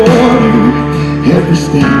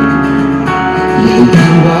understand. Yeah,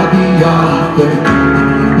 you are the author,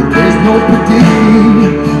 but there's no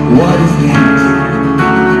predicting what is next.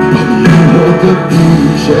 But you hold the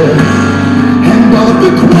future, and all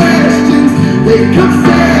the questions, they come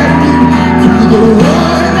second to the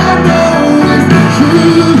one I know is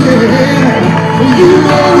true. Yeah, you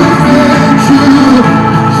always been true,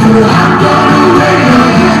 so I'm gonna wait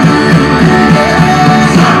on you.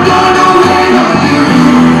 I'm gonna wait on you.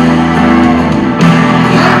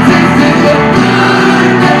 I'm tasting your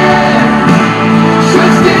goodness,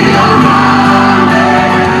 trusting your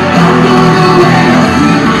promise. I'm gonna wait on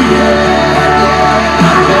you.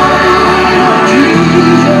 I'm gonna wait on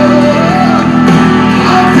Jesus.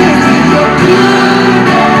 I'm tasting your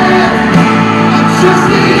goodness, I'm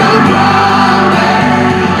trusting your promise.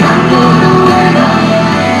 I'm gonna wait on you.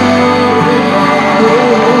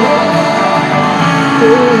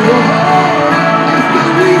 It's the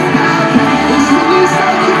least I can, it's the least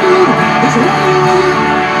I can do. It's wait on you,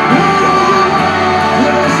 wait on you.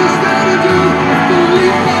 What else is there to do? It's the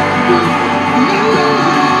least I can do. Lean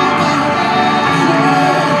on my hands,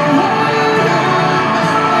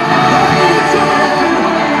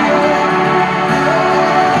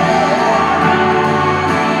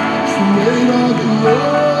 so wait on the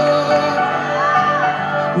Lord,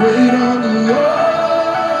 wait on the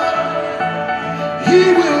Lord.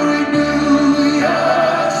 He will renew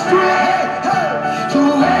your strength. So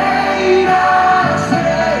wait, I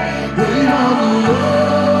say, wait on the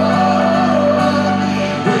Lord,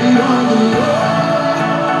 wait on the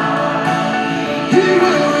Lord. He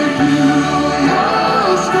will renew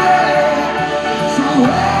your strength. So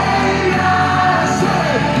wait, I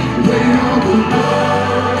say, wait on the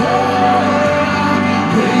Lord,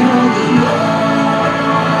 wait on the Lord.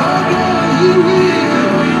 I know He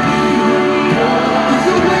will. If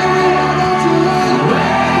you're weary, why don't you wait?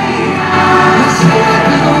 Let's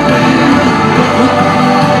wait in the rain.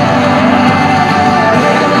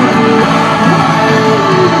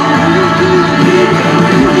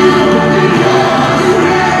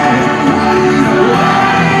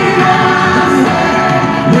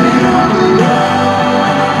 Wait on the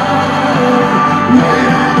Lord,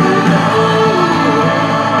 wait on the Lord.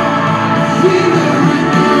 He will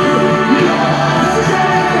renew your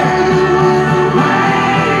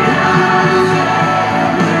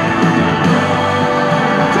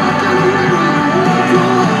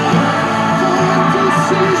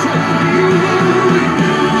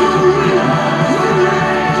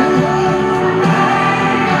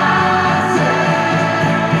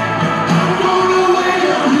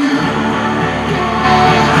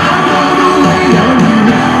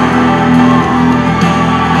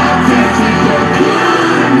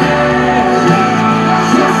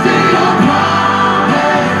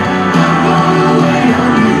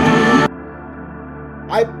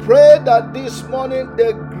I pray that this morning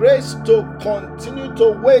the grace to continue to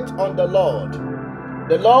wait on the Lord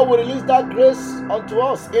will release that grace unto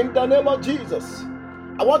us in the name of Jesus.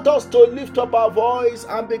 I want us to lift up our voice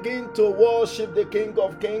and begin to worship the King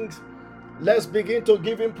of Kings. Let's begin to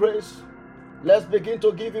give Him praise. Let's begin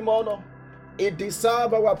to give Him honor. He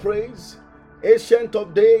deserves our praise. Ancient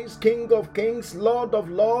of days, King of Kings, Lord of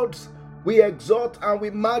Lords, we exalt and we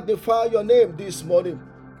magnify your name this morning.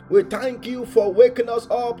 We thank you for waking us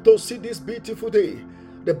up to see this beautiful day.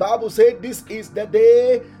 The Bible said this is the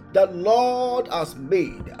day the Lord has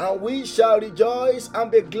made, and we shall rejoice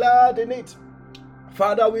and be glad in it.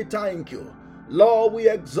 Father, we thank you. Lord, we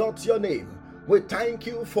exalt your name. We thank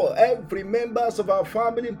you for every members of our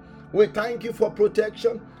family. We thank you for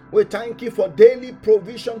protection. We thank you for daily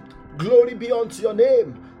provision. Glory be unto your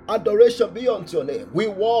name. Adoration be unto your name. We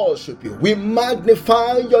worship you. We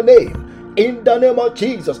magnify your name. In the name of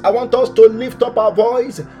Jesus, I want us to lift up our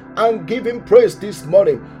voice and give Him praise this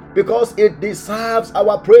morning because it deserves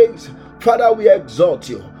our praise. Father, we exalt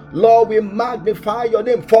you. Lord, we magnify your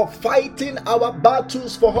name for fighting our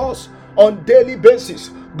battles for us on daily basis.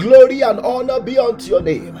 Glory and honor be unto your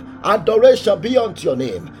name. Adoration be unto your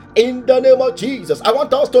name. In the name of Jesus, I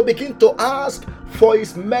want us to begin to ask for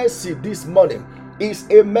His mercy this morning. Is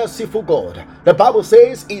a merciful God. The Bible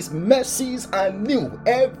says His mercies are new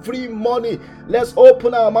every morning. Let's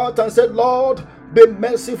open our mouth and say, Lord, be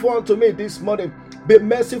merciful unto me this morning. Be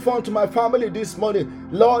merciful unto my family this morning.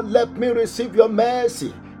 Lord, let me receive your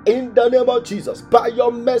mercy in the name of Jesus. By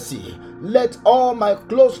your mercy, let all my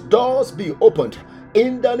closed doors be opened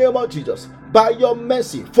in the name of Jesus. By your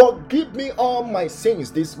mercy, forgive me all my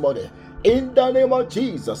sins this morning in the name of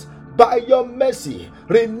Jesus. By your mercy,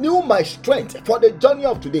 renew my strength for the journey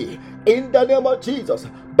of today. In the name of Jesus,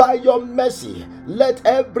 by your mercy, let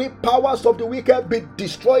every powers of the wicked be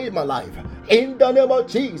destroyed in my life. In the name of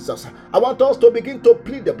Jesus, I want us to begin to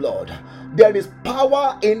plead the blood. There is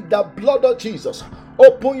power in the blood of Jesus.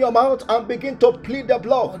 Open your mouth and begin to plead the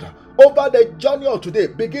blood. Over the journey of today,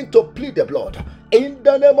 begin to plead the blood. In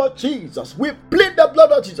the name of Jesus, we plead the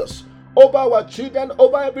blood of Jesus over our children,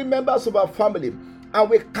 over every members of our family. And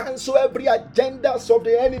we cancel every agenda of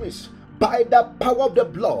the enemies by the power of the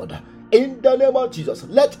blood. In the name of Jesus,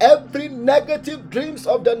 let every negative dreams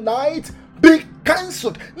of the night be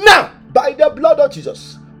cancelled now by the blood of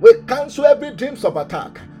Jesus. We cancel every dreams of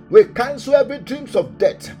attack. We cancel every dreams of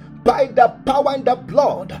death by the power and the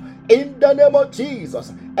blood. In the name of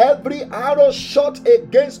Jesus, every arrow shot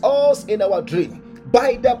against us in our dream,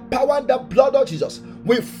 by the power and the blood of Jesus,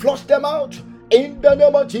 we flush them out. In the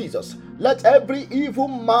name of Jesus, let every evil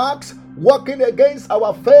marks working against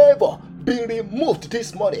our favor be removed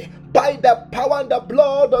this morning by the power and the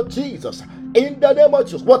blood of Jesus. In the name of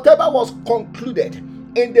Jesus, whatever was concluded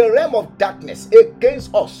in the realm of darkness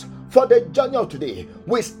against us for the journey of today,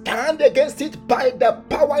 we stand against it by the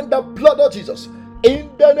power and the blood of Jesus.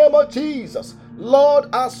 In the name of Jesus, Lord,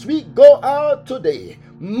 as we go out today,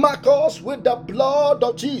 mark us with the blood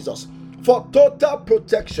of Jesus for total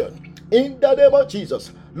protection. In the name of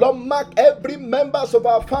Jesus, Lord, mark every members of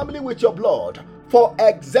our family with your blood for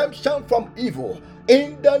exemption from evil.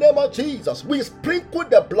 In the name of Jesus, we sprinkle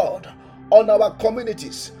the blood on our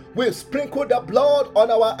communities. We sprinkle the blood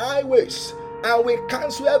on our highways, and we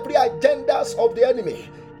cancel every agendas of the enemy.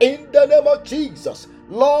 In the name of Jesus,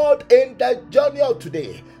 Lord, in the journey of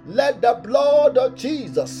today, let the blood of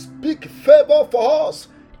Jesus speak favor for us.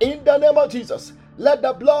 In the name of Jesus, let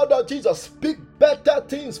the blood of Jesus speak better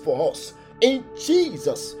things for us. In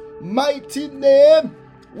Jesus' mighty name,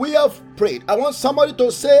 we have prayed. I want somebody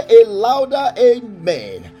to say a louder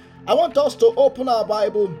amen. I want us to open our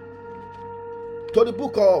Bible to the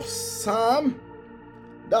book of Psalm.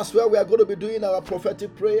 That's where we are going to be doing our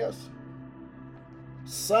prophetic prayers.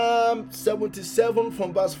 Psalm 77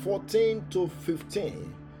 from verse 14 to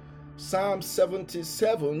 15. Psalm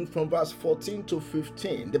 77 from verse 14 to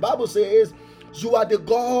 15. The Bible says, "You are the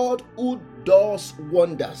God who does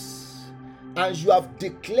wonders, and you have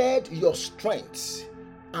declared your strength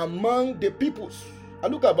among the peoples."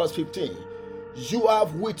 And look at verse 15. "You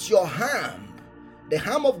have with your hand," the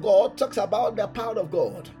hand of God talks about the power of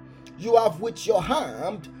God. "You have with your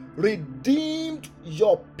hand redeemed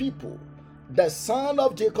your people, the son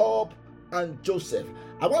of Jacob and Joseph."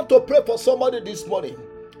 I want to pray for somebody this morning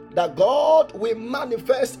that God will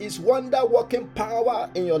manifest his wonder working power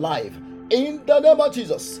in your life. In the name of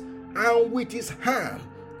Jesus. And with his hand,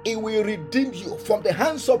 he will redeem you from the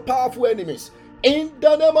hands of powerful enemies. In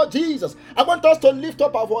the name of Jesus. I want us to lift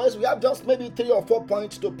up our voice. We have just maybe 3 or 4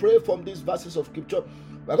 points to pray from these verses of scripture.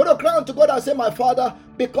 We're going to cry unto God and say, "My Father,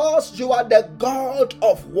 because you are the God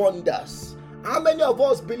of wonders." How many of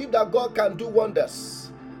us believe that God can do wonders?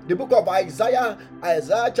 The book of Isaiah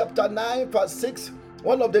chapter 9 verse 6,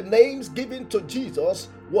 one of the names given to Jesus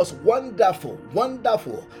was Wonderful.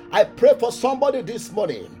 Wonderful. I pray for somebody this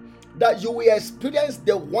morning that you will experience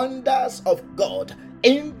the wonders of God.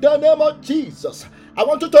 In the name of Jesus, I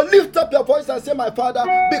want you to lift up your voice and say, "My Father,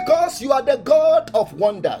 because you are the God of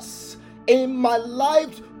wonders in my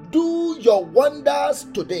life, do your wonders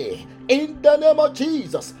today. In the name of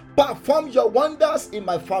Jesus, perform your wonders in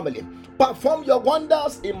my family. Perform your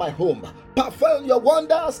wonders in my home. Perform your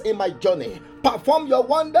wonders in my journey. Perform your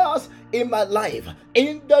wonders in my life.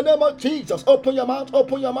 In the name of Jesus." Open your mouth,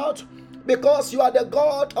 open your mouth. Because you are the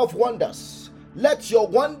God of wonders, let your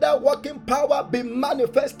wonder working power be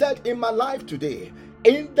manifested in my life today.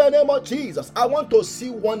 In the name of Jesus, I want to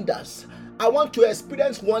see wonders. I want to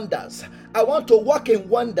experience wonders. I want to walk in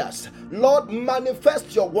wonders. Lord,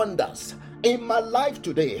 manifest your wonders in my life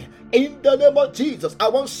today. In the name of Jesus, I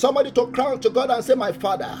want somebody to cry to God and say, "My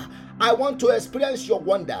Father, I want to experience your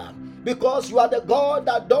wonder because you are the God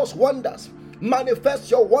that does wonders. Manifest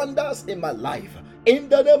your wonders in my life. In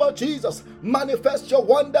the name of Jesus, manifest your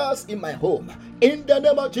wonders in my home. In the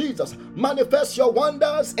name of Jesus, manifest your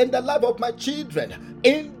wonders in the life of my children.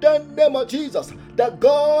 In the name of Jesus, the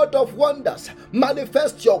God of wonders,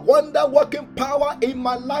 manifest your wonder working power in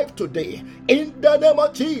my life today. In the name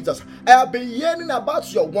of Jesus, I have been hearing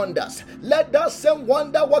about your wonders. Let that same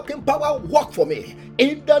wonder working power work for me.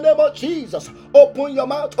 In the name of Jesus, open your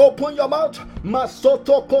mouth, open your mouth.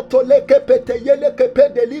 Masoto kotoleke peteyeleke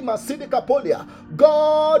pedeli masidika polia.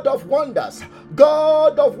 God of wonders,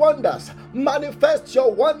 God of wonders, manifest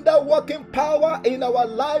your wonder-working power in our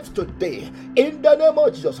lives today. In the name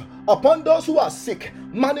of Jesus, upon those who are sick,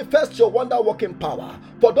 manifest your wonder-working power.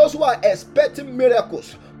 For those who are expecting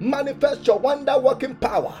miracles, manifest your wonder-working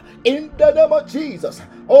power. In the name of Jesus,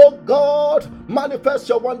 oh God, manifest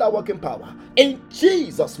your wonder-working power. In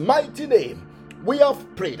Jesus' mighty name, we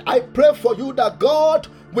have prayed. I pray for you that God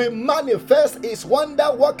will manifest His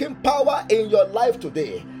wonder-working power in your life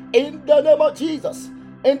today. In the name of Jesus,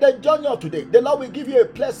 in the journey of today, the Lord will give you a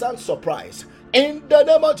pleasant surprise. In the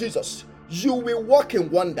name of Jesus, you will walk in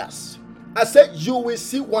wonders. I said you will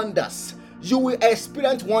see wonders. You will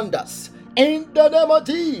experience wonders. In the name of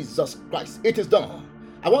Jesus Christ, it is done.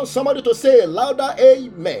 I want somebody to say louder,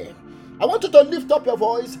 amen. I want you to lift up your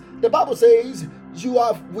voice. The Bible says, you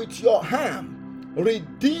have with your hand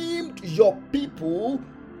redeemed your people,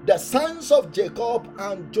 the sons of Jacob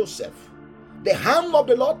and Joseph. The hand of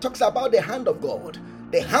the Lord talks about the hand of God.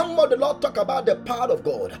 The hand of the Lord talks about the power of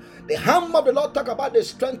God. The hand of the Lord talks about the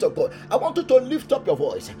strength of God. I want you to lift up your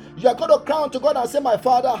voice. You are going to cry unto God and say, my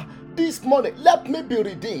Father, this morning, let me be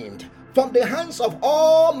redeemed from the hands of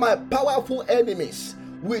all my powerful enemies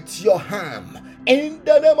with your hand. In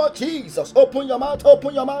the name of Jesus, open your mouth,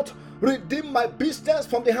 open your mouth. Redeem my business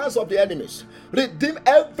from the hands of the enemies. Redeem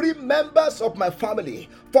every members of my family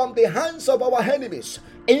from the hands of our enemies.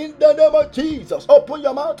 In the name of Jesus, open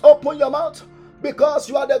your mouth, open your mouth. Because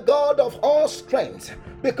you are the God of all strength.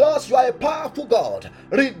 Because you are a powerful God.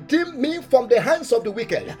 Redeem me from the hands of the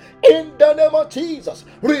wicked. In the name of Jesus,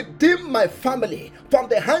 redeem my family from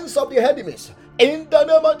the hands of the enemies. In the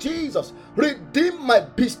name of Jesus, redeem my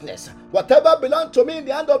business. Whatever belongs to me in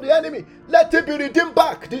the hand of the enemy, let it be redeemed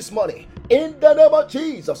back this morning. In the name of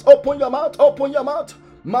Jesus, open your mouth, open your mouth.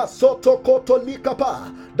 Masoto koto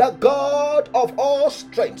likapa, the God of all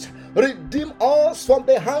strength, redeem us from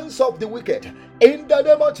the hands of the wicked. In the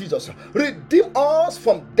name of Jesus, redeem us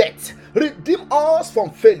from death, redeem us from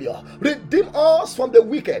failure, redeem us from the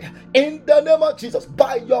wicked. In the name of Jesus,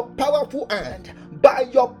 by your powerful hand, by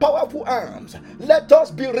your powerful arms, let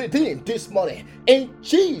us be redeemed this morning. In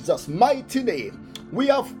Jesus' mighty name, we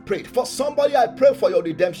have prayed. For somebody, I pray for your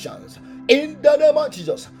redemptions. In the name of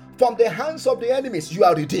Jesus, from the hands of the enemies, you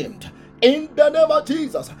are redeemed. In the name of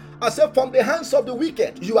Jesus, I said, from the hands of the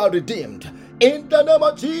wicked, you are redeemed. In the name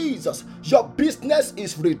of Jesus, your business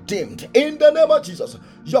is redeemed. In the name of Jesus,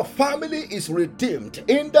 your family is redeemed.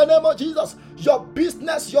 In the name of Jesus, your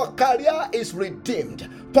business, your career is redeemed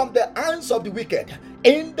from the hands of the wicked.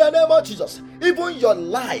 In the name of Jesus, even your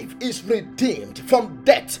life is redeemed from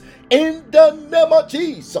death. In the name of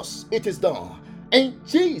Jesus, it is done. In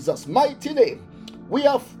Jesus' mighty name, we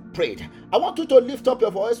have prayed. I want you to lift up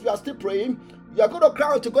your voice. We are still praying. You are going to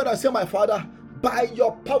cry out to God and say, my Father, by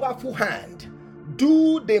your powerful hand,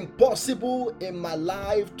 do the impossible in my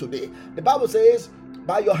life today. The Bible says,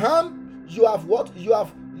 by your hand, you have what? You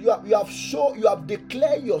have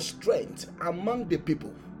declared your strength among the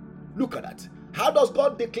people. Look at that. How does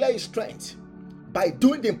God declare His strength? By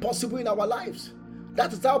doing the impossible in our lives.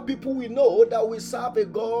 That is how people will know that we serve a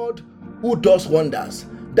God who does wonders.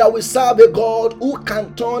 That we serve a God who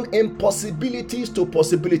can turn impossibilities to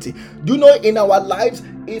possibility. Do you know, in our lives,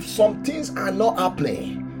 if some things are not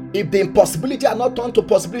happening, if the impossibility are not turned to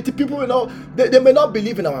possibility, people will know they may not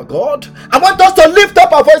believe in our God. I want us to lift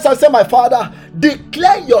up our voice and say, my Father,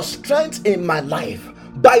 declare your strength in my life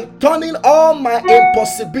by turning all my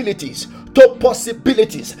impossibilities to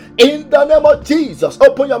possibilities. In the name of Jesus,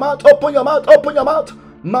 open your mouth, open your mouth, open your mouth.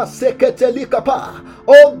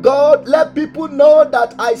 Oh God, let people know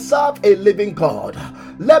that I serve a living God.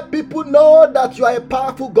 Let people know that you are a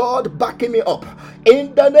powerful God backing me up.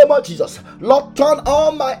 In the name of Jesus, Lord, turn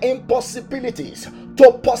all my impossibilities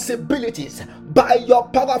to possibilities by your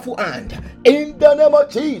powerful hand. In the name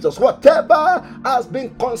of Jesus, whatever has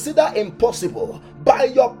been considered impossible, by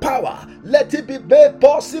your power, let it be made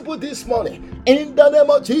possible this morning. In the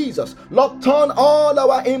name of Jesus, Lord, turn all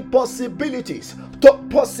our impossibilities to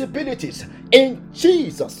possibilities. In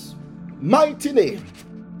Jesus' mighty name,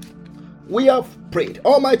 we have prayed.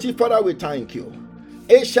 Almighty Father, we thank you.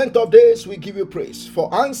 Ancient of days, we give you praise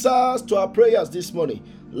for answers to our prayers this morning.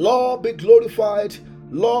 Lord, be glorified.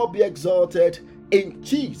 Lord, be exalted. In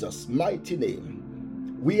Jesus' mighty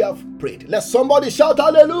name, we have prayed. Let somebody shout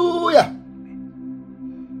hallelujah.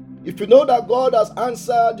 If you know that God has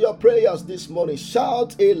answered your prayers this morning,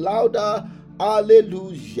 shout a louder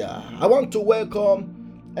hallelujah. I want to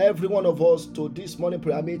welcome every one of us to this morning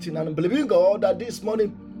prayer meeting, and I'm believing God that this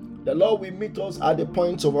morning the Lord will meet us at the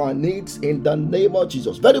point of our needs in the name of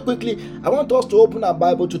Jesus. Very quickly, I want us to open our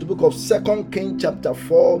Bible to the book of 2 Kings chapter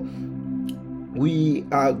 4. We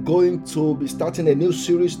are going to be starting a new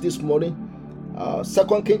series this morning.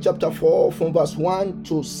 2 Kings chapter 4 from verse 1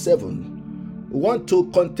 to 7. We want to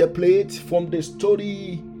contemplate from the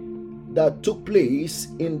story that took place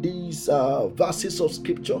in these verses of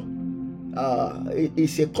scripture.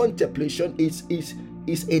 It's a contemplation,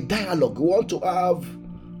 it's a dialogue. We want to have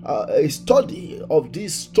a study of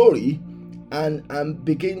this story and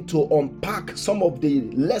begin to unpack some of the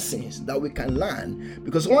lessons that we can learn.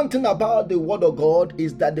 Because one thing about the Word of God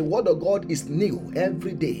is that the Word of God is new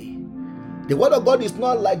every day. The Word of God is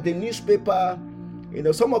not like the newspaper.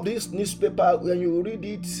 Some of these newspaper, when you read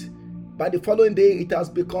it, by the following day, it has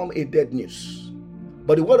become a dead news.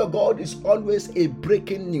 But the Word of God is always a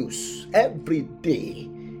breaking news every day.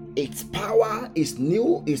 Its power is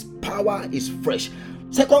new, its power is fresh.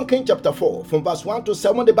 2 Kings chapter 4 from verse 1 to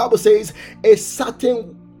 7, the Bible says, a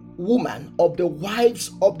certain woman of the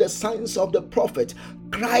wives of the sons of the prophet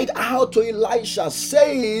cried out to Elisha,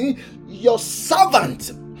 saying, your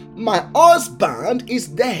servant, my husband, is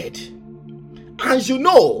dead. And you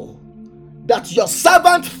know that your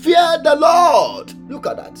servant feared the Lord. Look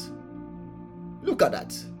at that. Look at that.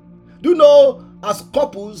 Do you know, as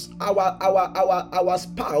couples, our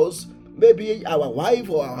spouse, maybe our wife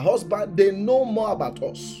or our husband, they know more about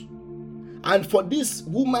us. And for this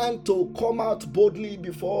woman to come out boldly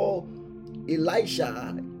before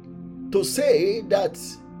Elisha to say that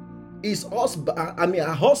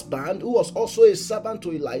her husband, who was also a servant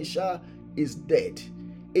to Elisha, is dead,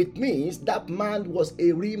 it means that man was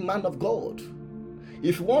a real man of God.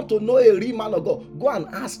 If you want to know a real man of God, go and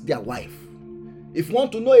ask their wife. If you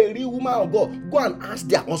want to know a real woman of God, go and ask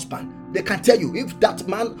their husband. They can tell you if that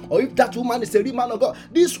man or if that woman is a real man of God.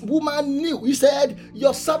 This woman knew. He said,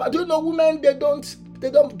 your servant. Do you know women, they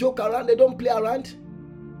don't joke around, they don't play around.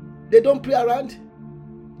 They don't play around.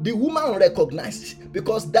 The woman recognized,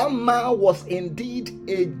 because that man was indeed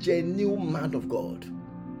a genuine man of God.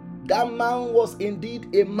 That man was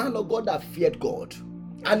indeed a man of God that feared God.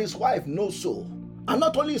 And his wife knows so. And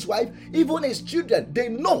not only his wife, even his children, they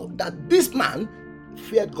know that this man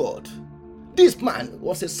feared God. This man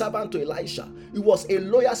was a servant to Elisha. He was a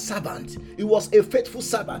loyal servant. He was a faithful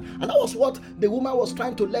servant. And that was what the woman was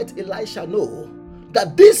trying to let Elisha know.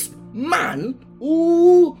 That this man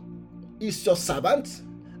who is your servant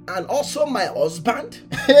and also my husband,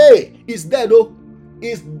 is dead.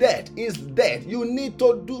 Is dead. Is dead. You need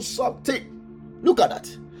to do something. Look at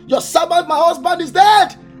that. Your servant, my husband, is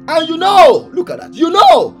dead. And you know, look at that. You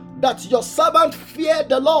know that your servant feared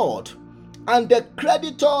the Lord. And the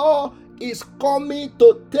creditor is coming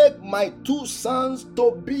to take my 2 sons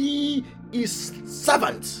to be his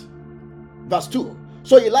servant. Verse 2.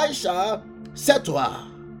 So Elisha said to her,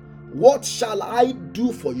 what shall I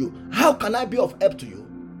do for you? How can I be of help to you?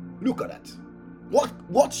 Look at that.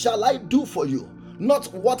 What shall I do for you?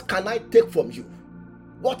 Not what can I take from you?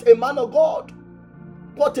 What a man of God.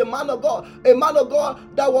 What a man of God. A man of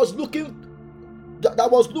God that was looking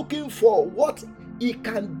for what he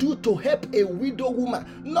can do to help a widow woman,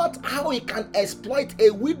 not how he can exploit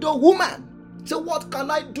a widow woman. So what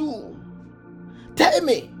can I do? Tell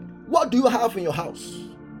me, what do you have in your house?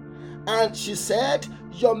 And she said,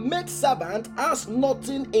 your maidservant has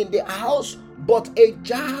nothing in the house but a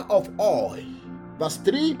jar of oil. Verse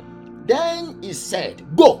 3, then he said,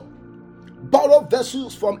 go, borrow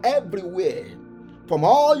vessels from everywhere, from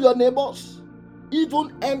all your neighbors,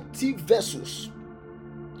 even empty vessels.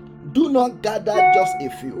 Do not gather just a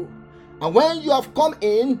few. And when you have come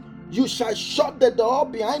in, you shall shut the door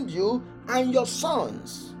behind you and your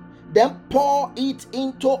sons. Then pour it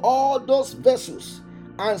into all those vessels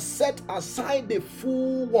and set aside the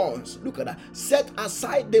full ones. Look at that. Set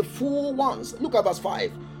aside the full ones. Look at verse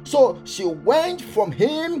 5. So she went from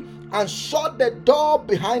him and shut the door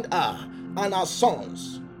behind her and her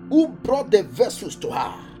sons, who brought the vessels to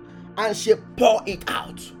her, and she poured it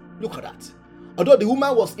out. Look at that. Although the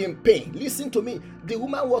woman was in pain, listen to me, the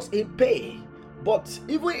woman was in pain, but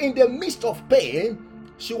even in the midst of pain,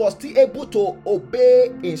 she was still able to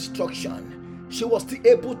obey instruction. She was still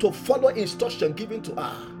able to follow instruction given to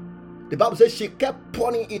her. The Bible says she kept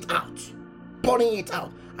pouring it out. Pouring it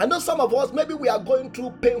out. I know some of us, maybe we are going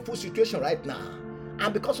through painful situation right now,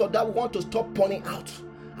 and because of that, we want to stop pouring out.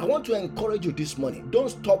 I want to encourage you this morning, don't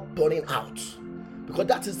stop pouring out, because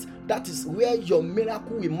that is where your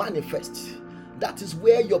miracle will manifest. That is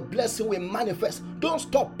where your blessing will manifest. Don't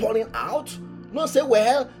stop pouring out. Don't say,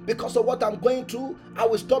 well, because of what I'm going through, I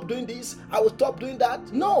will stop doing this, I will stop doing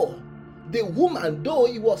that. No. The woman, though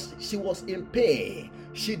she was in pain,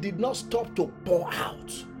 she did not stop to pour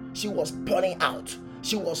out. She was pouring out.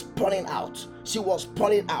 She was pouring out. She was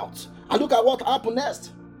pouring out. And look at what happened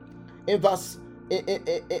next. In verse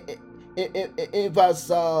in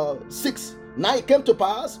verse 6, now it came to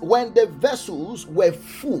pass when the vessels were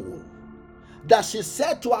full that she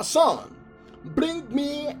said to her son, bring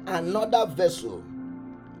me another vessel.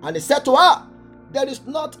 And he said to her, there is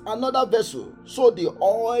not another vessel. So the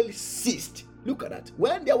oil ceased. Look at that.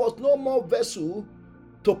 When there was no more vessel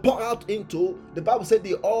to pour out into, the Bible said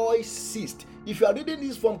the oil ceased. If you are reading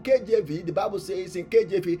this from KJV, the Bible says in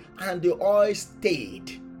KJV, and the oil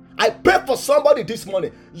stayed. I pray for somebody this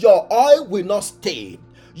morning. Your oil will not stay.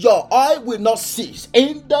 Your oil will not cease.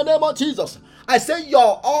 In the name of Jesus. I say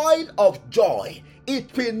your oil of joy,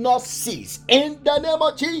 it will not cease. In the name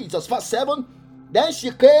of Jesus. Verse 7. Then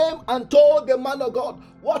she came and told the man of God,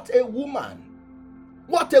 what a woman.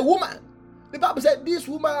 What a woman. The Bible said this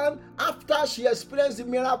woman, after she experienced the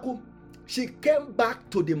miracle, she came back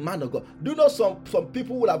to the man of God. Do you know some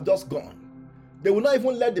people will have just gone? They will not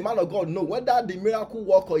even let the man of God know whether the miracle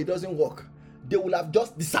work or it doesn't work. They will have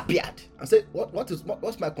just disappeared and say,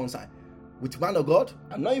 what's my concern with the man of God?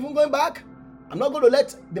 I'm not even going back. I'm not going to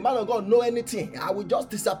let the man of God know anything. I will just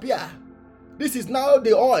disappear. This is now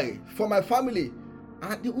the oil for my family.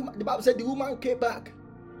 And the Bible said the woman came back.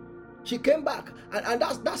 She came back. And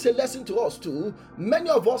that's a lesson to us too. Many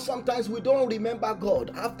of us, sometimes we don't remember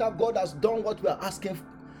God after God has done what we are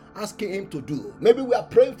asking him to do. Maybe we are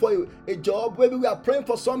praying for a job. Maybe we are praying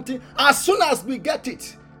for something. As soon as we get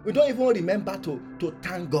it, we don't even remember to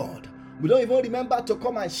thank God. We don't even remember to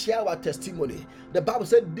come and share our testimony. The Bible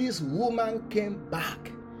said this woman came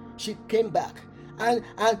back. She came back. And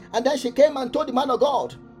then she came and told the man of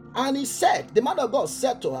God. And the man of God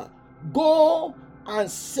said to her, go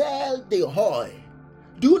and sell the oil.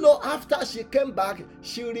 Do you know, after she came back,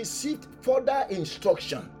 she received further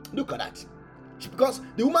instruction. Look at that. Because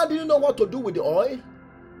the woman didn't know what to do with the oil.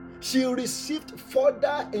 She received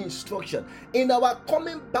further instruction. In our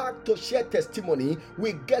coming back to share testimony,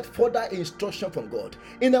 we get further instruction from God.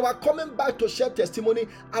 In our coming back to share testimony,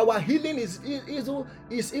 our healing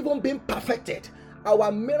is even being perfected.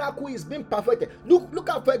 Our miracle is being perfected. Look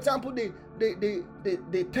at, for example, the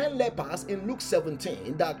 10 lepers in Luke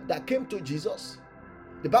 17 that came to Jesus.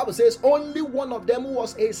 The Bible says only one of them, who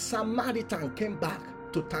was a Samaritan, came back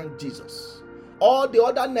to thank Jesus. All the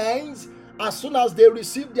other 9, as soon as they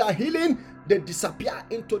received their healing, they disappeared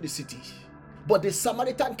into the city. But the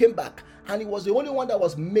Samaritan came back, and he was the only one that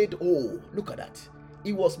was made whole. Look at that.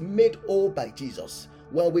 He was made whole by Jesus.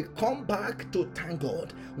 When we come back to thank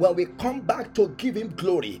God, when we come back to give him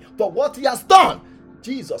glory for what he has done,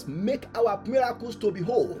 Jesus, make our miracles to be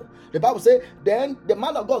whole. The Bible says, then the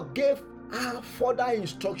man of God gave her further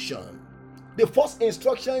instruction. The first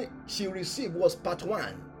instruction she received was part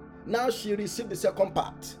 1. Now she received the second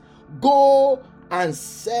part. Go and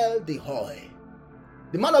sell the oil.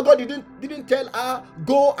 The man of God didn't tell her,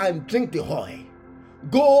 go and drink the oil.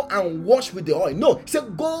 Go and wash with the oil. No, he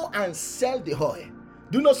said, go and sell the oil.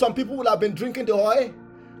 Do you know some people will have been drinking the oil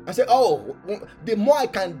and say, oh, the more I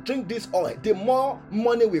can drink this oil, the more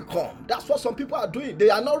money will come. That's what some people are doing. They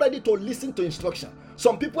are not ready to listen to instruction.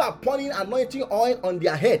 Some people are pouring anointing oil on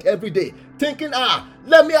their head every day, thinking,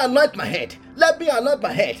 let me anoint my head. Let me anoint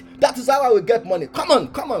my head. That is how I will get money. Come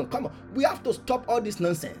on. We have to stop all this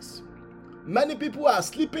nonsense. Many people are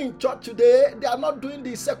sleeping in church today. They are not doing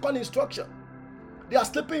the second instruction. They are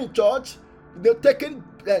sleeping in church. They're taking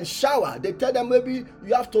a shower. They tell them maybe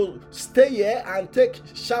you have to stay here and take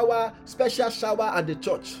special shower at the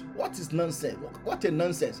church. What is nonsense? What a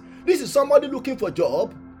nonsense. This is somebody looking for a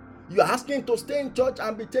job. You are asking to stay in church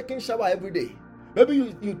and be taking shower every day.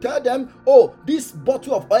 Maybe you tell them, oh, this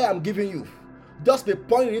bottle of oil I'm giving you, just be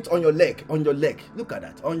pouring it on your leg. Look at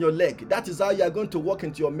that, on your leg. That is how you are going to walk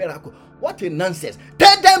into your miracle. What a nonsense.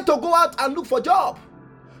 Tell them to go out and look for a job.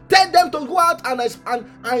 Tell them to go out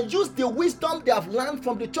and use the wisdom they have learned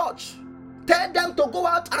from the church. Tell them to go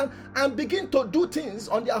out and begin to do things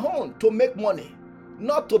on their own to make money.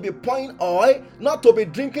 Not to be pouring oil, not to be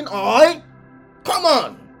drinking oil. Come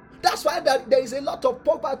on. That's why there is a lot of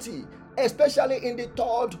poverty, especially in the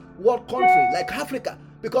third world country like Africa.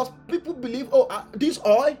 Because people believe, this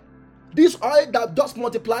oil that just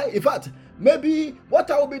multiply. In fact, maybe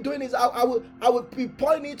what I will be doing is I will be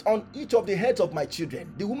pouring it on each of the heads of my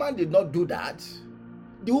children. The woman did not do that.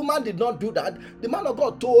 The man of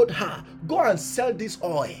God told her, go and sell this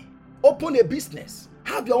oil. Open a business.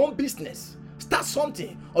 Have your own business. Start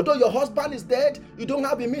something. Although your husband is dead, you don't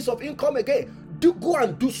have a means of income again. Go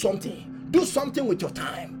and do something. Do something with your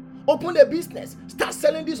time. Open a business. Start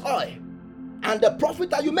selling this oil. And the profit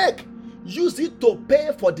that you make, use it to pay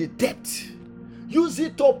for the debt. Use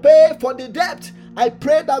it to pay for the debt. I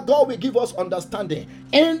pray that God will give us understanding.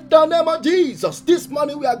 In the name of Jesus, this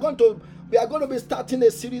morning we are going to we are going to be starting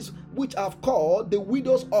a series which I've called The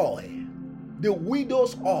Widow's Oil. The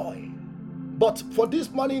Widow's Oil. But for this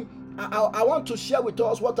morning, I want to share with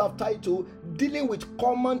us what I've titled Dealing with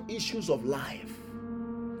Common Issues of Life.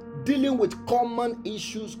 Dealing with common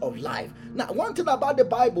issues of life. Now, one thing about the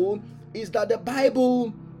Bible is that the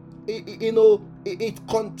Bible, it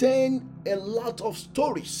contains a lot of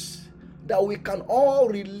stories that we can all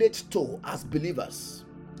relate to as believers.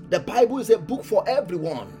 The Bible is a book for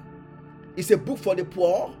everyone. It's a book for the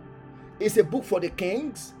poor. It's a book for the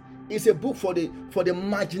kings. It's a book for the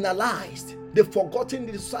marginalized, the forgotten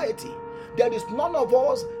in society. There is none of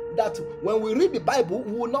us that when we read the Bible,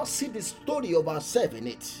 we will not see the story of ourselves in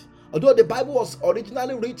it. Although the Bible was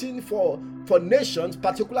originally written for nations,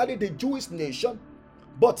 particularly the Jewish nation,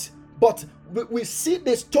 but we see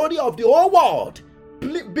the story of the whole world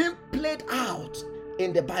being played out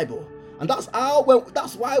in the Bible. And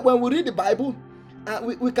that's why when we read the Bible,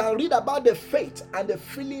 we can read about the faith and the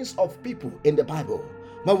feelings of people in the Bible.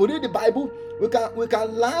 When we read the Bible, we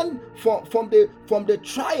can learn from the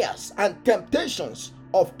trials and temptations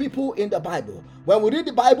of people in the Bible. When we read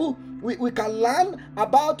the Bible, we can learn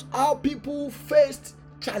about how people faced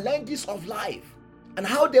challenges of life and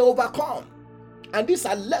how they overcome. And these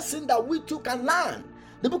are lessons that we too can learn.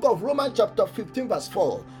 The book of Romans chapter 15 verse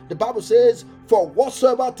 4, the Bible says, "For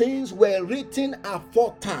whatsoever things were written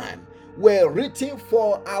aforetime were written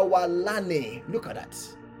for our learning." Look at that.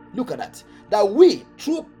 Look at that. That we,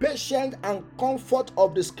 through patience and comfort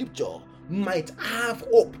of the scripture, might have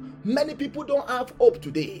hope. Many people don't have hope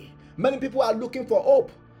today. Many people are looking for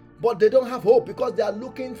hope, but they don't have hope because they are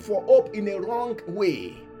looking for hope in a wrong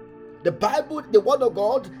way. The Bible, the Word of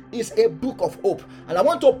God, is a book of hope. And I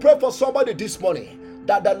want to pray for somebody this morning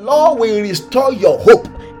that the Lord will restore your hope.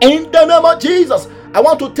 In the name of Jesus, I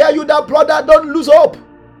want to tell you that, brother, don't lose hope.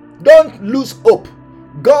 Don't lose hope.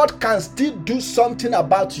 God can still do something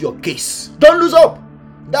about your case. Don't lose hope.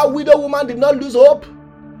 That widow woman did not lose hope.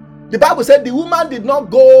 The Bible said the woman did not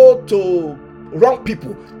go to wrong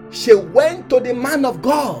people. She went to the man of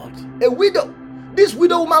God, a widow. This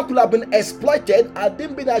widow woman could have been exploited. I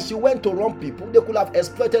didn't mean that she went to wrong people. They could have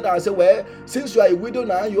exploited her and said, well, since you are a widow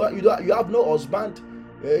now, you have no husband.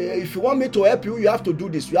 If you want me to help you, you have to do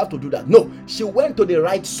this, you have to do that. No, she went to the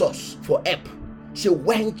right source for help. She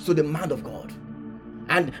went to the man of God.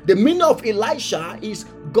 And the meaning of Elisha is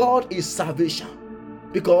God is salvation.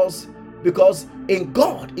 Because in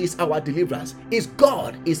God is our deliverance.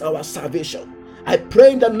 God is our salvation. I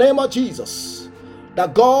pray in the name of Jesus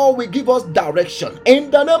that God will give us direction.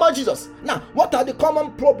 In the name of Jesus. Now, what are the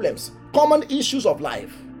common problems, common issues of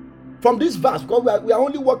life? From this verse, because we are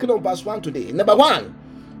only working on verse 1 today. Number 1,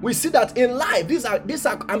 we see that in life, these are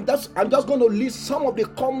I'm just going to list some of the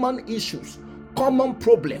common issues, common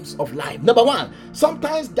problems of life. Number 1,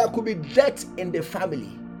 sometimes there could be death in the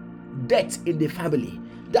family. Death in the family.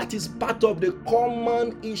 That is part of the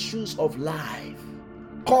common issues of life.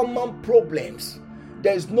 Common problems.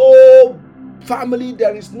 There is no family,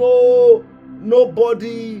 there is nobody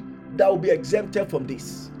that will be exempted from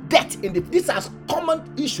this. Death in the, this is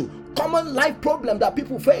common issue, common life problem that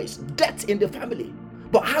people face. Death in the family.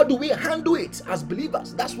 But how do we handle it as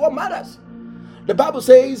believers? That's what matters. The Bible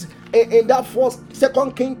says in that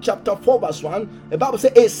 2 Kings chapter 4 verse 1, the Bible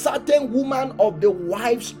says, a certain woman of the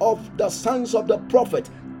wives of the sons of the prophet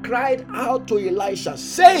cried out to Elisha,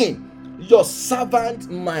 saying, your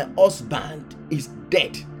servant, my husband, is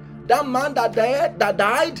dead. That man that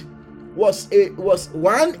died was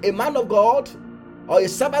one, a man of God or a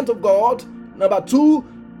servant of God. Number 2,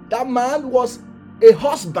 that man was a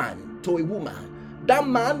husband to a woman. That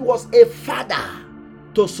man was a father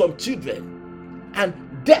to some children. And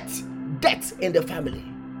death in the family.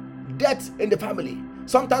 Death in the family.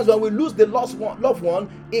 Sometimes when we lose the loved one,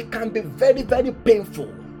 it can be very, very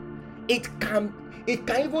painful. It can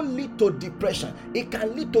even lead to depression. It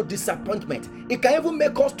can lead to disappointment. It can even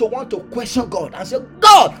make us to want to question God and say,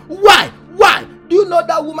 God, why? Do you know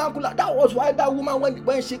that woman? That was why that woman,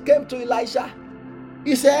 when she came to Elisha,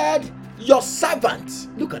 he said, your servant,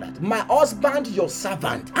 look at that, my husband, your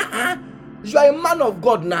servant. You are a man of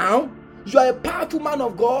God now. You are a powerful man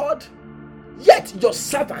of God. Yet your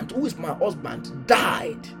servant, who is my husband,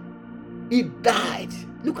 died. He died.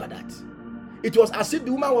 Look at that. It was as if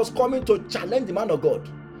the woman was coming to challenge the man of God.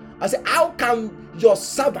 I said, how can your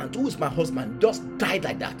servant, who is my husband, just die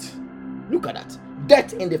like that? Look at that.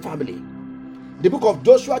 Death in the family. The book of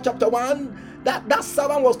Joshua chapter 1, that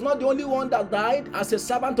servant was not the only one that died as a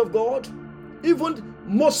servant of God. Even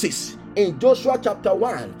Moses in Joshua chapter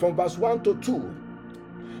 1 from verse 1 to 2.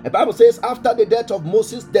 The Bible says, after the death of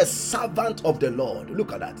Moses, the servant of the Lord.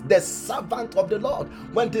 Look at that. The servant of the Lord.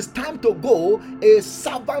 When it is time to go, a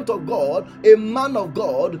servant of God, a man of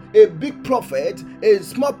God, a big prophet, a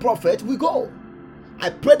small prophet, we go. I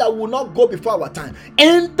pray that we will not go before our time.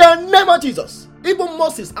 In the name of Jesus. Even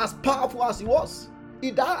Moses, as powerful as he was, he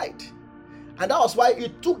died. And that was why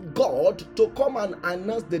it took God to come and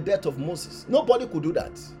announce the death of Moses. Nobody could do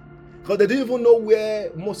that, because they didn't even know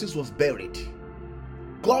where Moses was buried.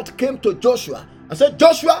 God came to Joshua and said,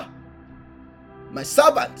 Joshua, my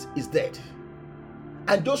servant is dead.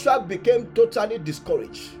 And Joshua became totally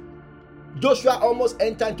discouraged. Joshua almost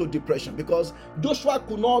entered into depression, because Joshua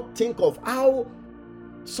could not think of how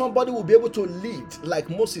somebody would be able to lead like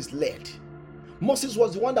Moses led. Moses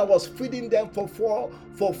was the one that was feeding them for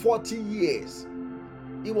 40 years.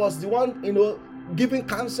 He was the one, giving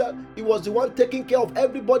counsel. He was the one taking care of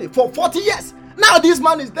everybody for 40 years. Now this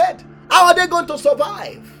man is dead. How are they going to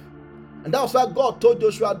survive? And that's why God told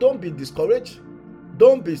Joshua, don't be discouraged.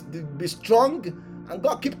 Don't be strong. And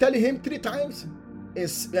God kept telling him 3 times.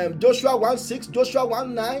 In Joshua 1:6, Joshua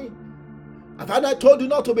 1:9. Have I told you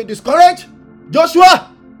not to be discouraged?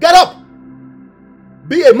 Joshua, get up.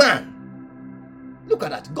 Be a man. Look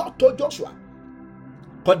at that. God told Joshua.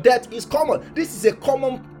 But death is common. This is a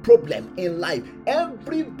common problem in life.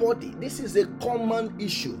 Everybody, this is a common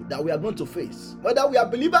issue that we are going to face. Whether we are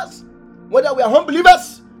believers, whether we are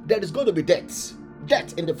unbelievers, there is going to be death.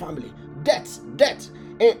 Death in the family. Death.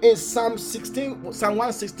 In Psalm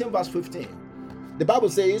 116 verse 15, the Bible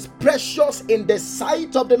says, precious in the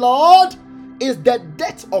sight of the Lord is the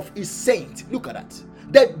death of his saint. Look at that.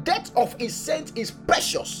 The death of his saint is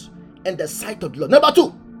precious in the sight of the Lord. Number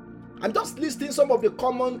 2, I'm just listing some of the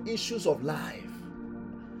common issues of life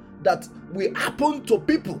that will happen to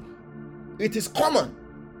people. It is common.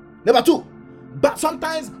 Number 2, but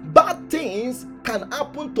sometimes bad things can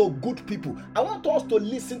happen to good people. I want us to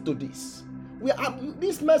listen to this.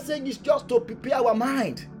 This message is just to prepare our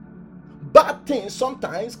mind. Bad things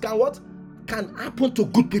sometimes can happen to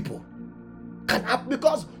good people. Can happen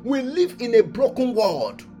because we live in a broken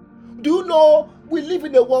world. Do you know we live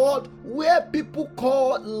in a world where people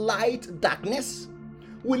call light darkness?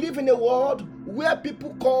 We live in a world where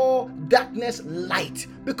people call darkness light,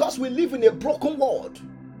 because we live in a broken world.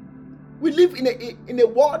 We live in a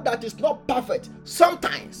world that is not perfect.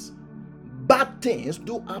 Sometimes bad things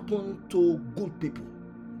do happen to good people.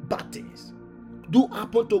 Bad things do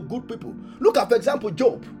happen to good people. Look at, for example,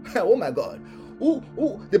 Job. Oh my God.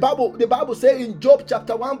 The Bible says in Job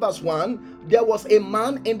chapter 1 verse 1, there was a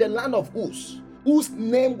man in the land of Uz, whose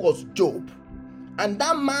name was Job. And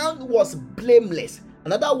that man was blameless.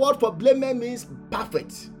 Another word for blameless means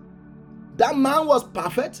perfect. That man was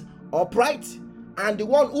perfect, upright, and the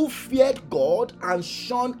one who feared God and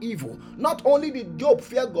shunned evil. Not only did Job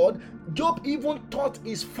fear God, Job even taught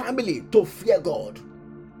his family to fear God.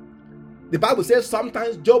 The Bible says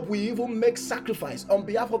sometimes Job will even make sacrifice on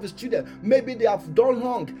behalf of his children. Maybe they have done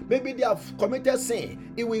wrong. Maybe they have committed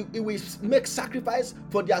sin. He will make sacrifice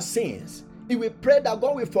for their sins. He will pray that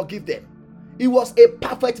God will forgive them. He was a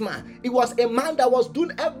perfect man. He was a man that was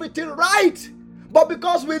doing everything right. But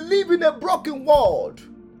because we live in a broken world,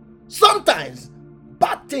 sometimes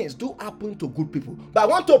bad things do happen to good people. But I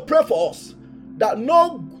want to pray for us that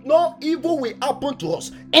no evil will happen to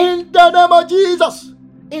us. In the name of Jesus.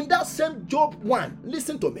 In that same Job 1,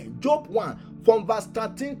 listen to me, Job 1 from verse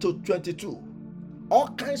 13 to 22, all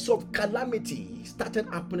kinds of calamity started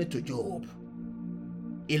happening to Job.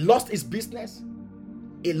 He lost his business,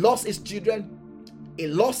 he lost his children, he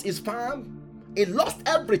lost his farm, he lost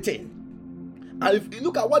everything. And if you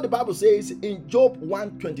look at what the Bible says in Job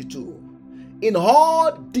 1:22, in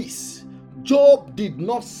all this, Job did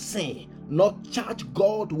not sin, nor charge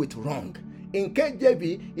God with wrong. In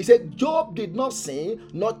KJV, he said, Job did not sin,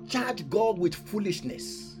 nor charge God with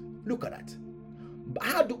foolishness. Look at that.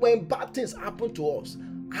 When bad things happen to us,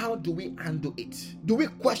 how do we handle it? Do we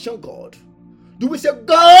question God? Do we say,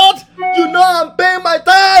 God, you know I'm paying my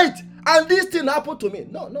tithe, and this thing happened to me?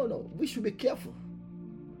 No. We should be careful.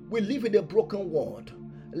 We live in a broken world.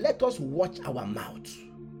 Let us watch our mouth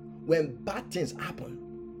when bad things happen,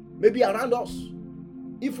 maybe around us.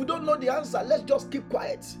 If we don't know the answer, let's just keep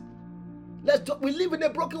quiet. We live in a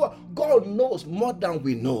broken world. God knows more than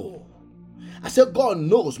we know. I said God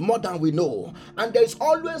knows more than we know. And there is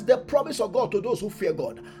always the promise of God to those who fear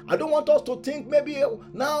God. I don't want us to think maybe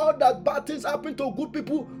now that bad things happen to good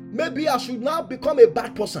people, maybe I should now become a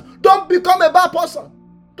bad person. Don't become a bad person.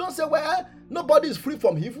 Don't say, well, nobody is free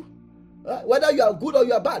from evil. Whether you are good or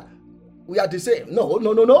you are bad. we are the same. No,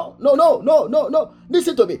 no, no, no, no, no, no, no, no.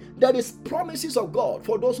 Listen to me. There is promises of God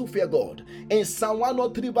for those who fear God. In Psalm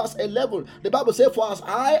 103 verse 11, the Bible says, for as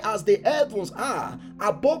high as the heavens are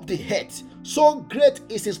above the earth, so great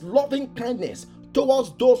is his loving kindness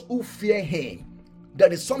towards those who fear him.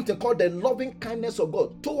 There is something called the loving kindness of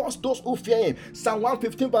God towards those who fear him. Psalm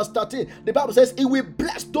 115 verse 13, the Bible says, he will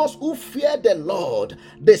bless those who fear the Lord,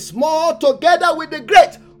 the small together with the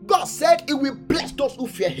great. God said he will bless those who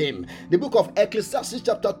fear him. The book of Ecclesiastes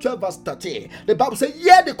chapter 12 verse 13, the Bible says,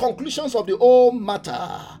 hear the conclusions of the whole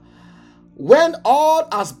matter. When all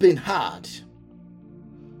has been heard,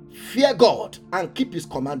 fear God and keep his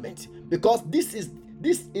commandments, because this is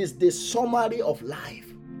the summary of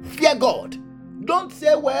life. Fear God. Don't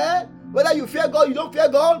say, well, whether you fear God, you don't fear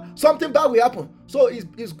God, something bad will happen. So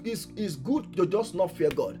it's good to just not fear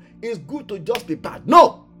God. It's good to just be bad.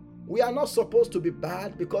 No, we are not supposed to be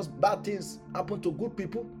bad, because bad things happen to good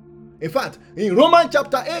people. In fact, in Romans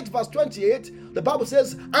chapter 8 verse 28, the Bible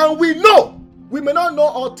says, and we know, we may not know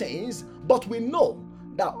all things, but we know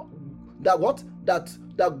that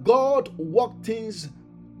God work things,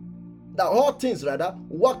 that all things rather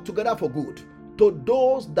work together for good to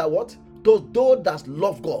those that what? To those that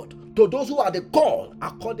love God, to those who are the called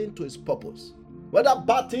according to his purpose. Whether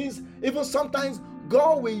bad things, even sometimes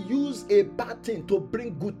God will use a bad thing to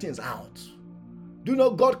bring good things out. Do you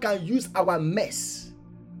know God can use our mess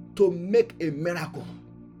to make a miracle?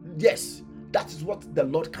 Yes, that is what the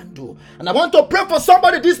Lord can do. And I want to pray for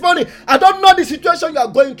somebody this morning. I don't know the situation you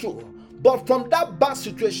are going through, but from that bad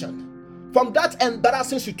situation, from that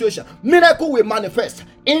embarrassing situation, miracle will manifest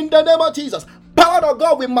in the name of Jesus. Power of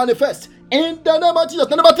God will manifest in the name of Jesus.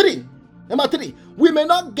 Number three, we may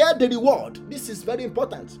not get the reward. This is very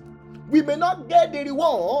important. We may not get the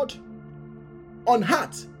reward on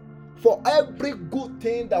heart for every good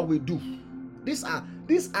thing that we do. These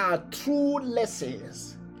are true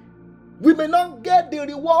lessons. We may not get the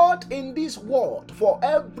reward in this world for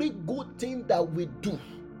every good thing that we do.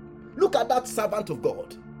 Look at that servant of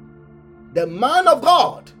God, the man of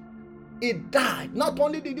God. He died. Not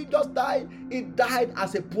only did he just die, he died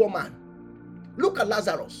as a poor man. Look at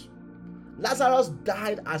Lazarus. Lazarus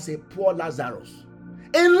died as a poor Lazarus.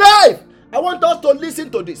 In life, I want us to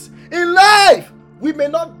listen to this. In life, we may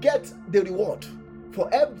not get the reward for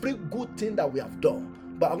every good thing that we have done,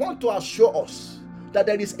 but I want to assure us that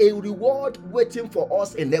there is a reward waiting for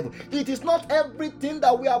us in heaven. It is not everything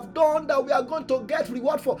that we have done that we are going to get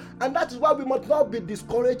reward for, and that is why we must not be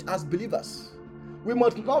discouraged as believers. We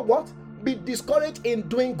must not what? Be discouraged in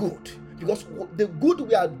doing good, because the good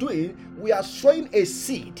we are doing, we are sowing a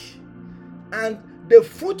seed, and the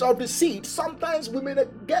fruit of the seed, sometimes we may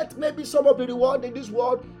get maybe some of the reward in this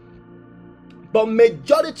world, but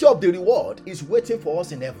majority of the reward is waiting for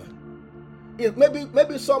us in heaven.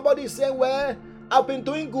 Maybe somebody is saying, well, I've been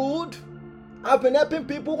doing good, I've been helping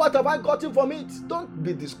people, what have I gotten from it? Don't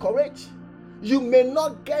be discouraged. You may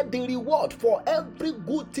not get the reward for every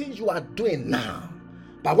good thing you are doing now,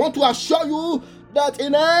 but I want to assure you that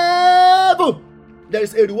in heaven, there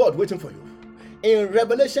is a reward waiting for you. In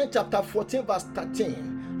Revelation chapter 14 verse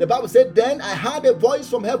 13, the Bible said, then I heard a voice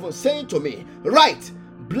from heaven saying to me, write,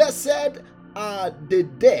 blessed are the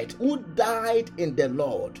dead who died in the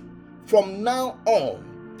Lord from now on.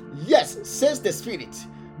 Yes, says the Spirit,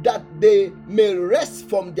 that they may rest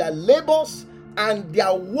from their labors and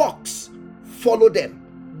their works follow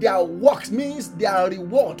them. Their works means their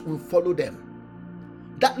reward will follow them.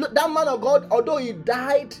 That man of God, although he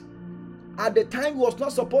died at the time he was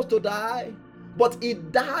not supposed to die, but he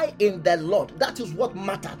died in the Lord. That is what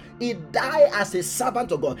matters. He died as a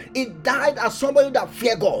servant of God. He died as somebody that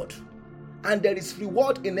feared God. And there is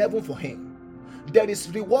reward in heaven for him. There is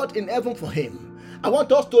reward in heaven for him. I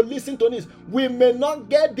want us to listen to this. We may not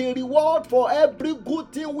get the reward for every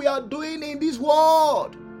good thing we are doing in this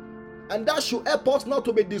world. And that should help us not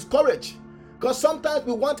to be discouraged. Because sometimes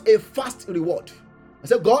we want a fast reward. I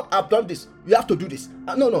say, God, I've done this. You have to do this.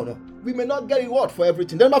 No. We may not get reward for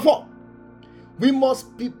everything. Then number 4, we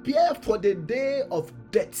must prepare for the day of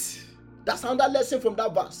death. That's another lesson from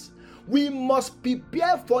that verse. We must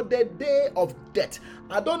prepare for the day of death.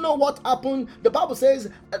 I don't know what happened. The Bible says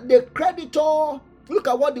the creditor, look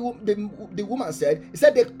at what the woman said. He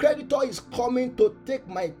said, the creditor is coming to take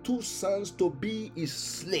my 2 sons to be his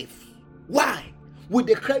slave. Why would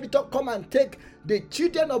the creditor come and take the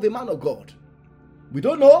children of a man of God? We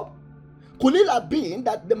don't know. Could it have been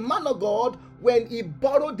that the man of God, when he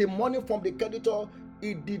borrowed the money from the creditor,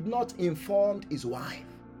 he did not inform his wife?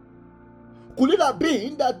 Could it have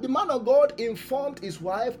been that the man of God informed his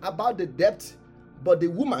wife about the debt, but the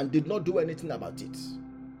woman did not do anything about it?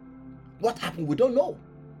 What happened? We don't know.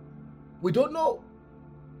 We don't know.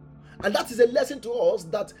 And that is a lesson to us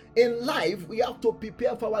that in life we have to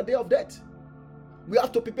prepare for our day of death. We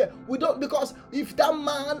have to prepare. We don't, because if that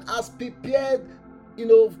man has prepared,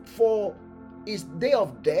 for his day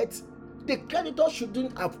of death, the creditor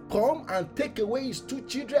shouldn't have come and take away his 2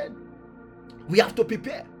 children. We have to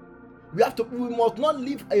prepare. We must not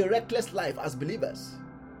live a reckless life as believers.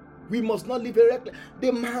 We must not live a reckless.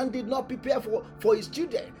 The man did not prepare for his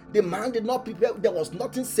children. The man did not prepare. There was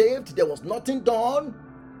nothing saved. There was nothing done.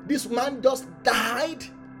 This man just died.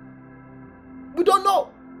 We don't know.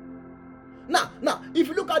 Now, if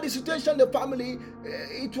you look at the situation in the family,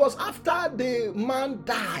 it was after the man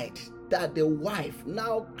died that the wife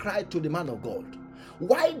now cried to the man of God.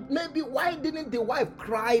 Why didn't the wife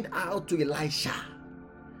cry out to Elisha?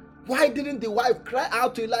 Why didn't the wife cry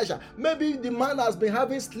out to Elisha? Maybe the man has been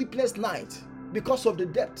having sleepless nights because of the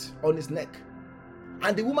debt on his neck.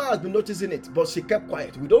 And the woman has been noticing it, but she kept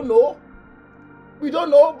quiet. We don't know.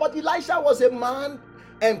 But Elisha was a man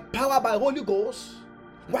empowered by Holy Ghost.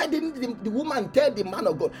 Why didn't the woman tell the man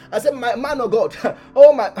of God? I said, my man of God,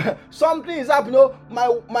 something is happening.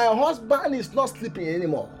 My husband is not sleeping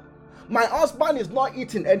anymore. My husband is not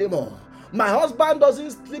eating anymore. My husband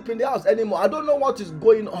doesn't sleep in the house anymore. I don't know what is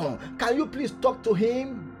going on. Can you please talk to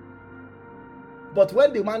him? But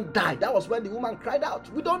when the man died, that was when the woman cried out.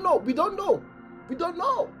 We don't know.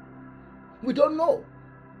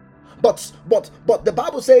 But the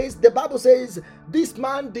Bible says this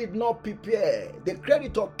man did not prepare. The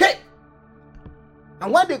creditor came.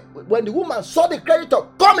 And when the woman saw the creditor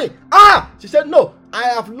coming, she said, no, I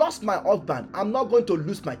have lost my husband. I'm not going to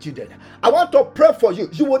lose my children. I want to pray for you.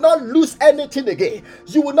 You will not lose anything again.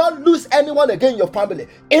 You will not lose anyone again in your family.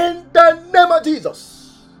 In the name of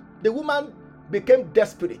Jesus. The woman became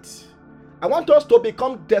desperate. I want us to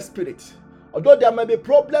become desperate. Although there may be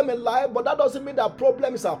problem in life, but that doesn't mean that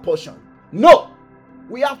problem is our portion. No.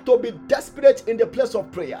 We have to be desperate in the place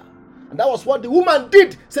of prayer. And that was what the woman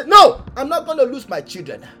did. Said, no, I'm not going to lose my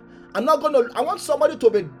children. I want somebody to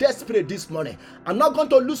be desperate this morning. I'm not going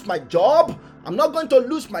to lose my job. I'm not going to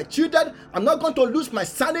lose my children. I'm not going to lose my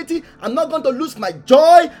sanity. I'm not going to lose my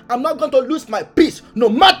joy. I'm not going to lose my peace. No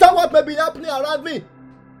matter what may be happening around me.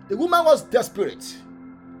 The woman was desperate.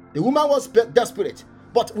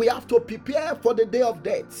 But we have to prepare for the day of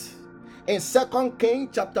death. In 2 Kings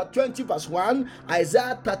chapter 20 verse 1,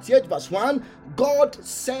 Isaiah 38 verse 1, God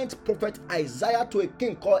sent prophet Isaiah to a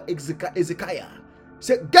king called Ezekiah. He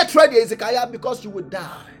said, get ready, Ezekiah, because you will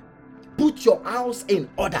die. Put your house in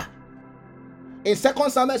order. In 2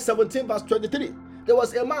 Samuel 17 verse 23, there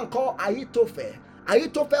was a man called Ahithophel.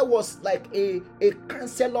 Ahithophel was like a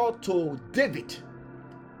counselor to David.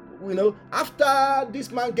 After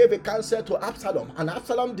this man gave a counsel to Absalom, and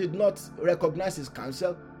Absalom did not recognize his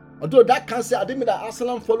counsel, although that counsel, I didn't mean that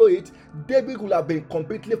Absalom followed it, David would have been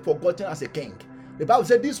completely forgotten as a king. The Bible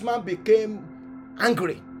said this man became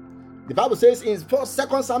angry. The Bible says in 2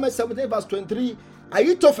 Samuel 17 verse 23,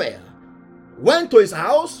 Ahithophel went to his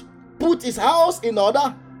house, put his house in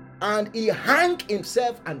order, and he hung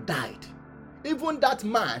himself and died. Even that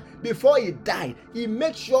man, before he died, he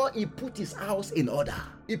made sure he put his house in order.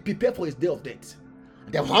 He prepared for his day of death.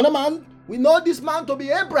 There was another man, we know this man to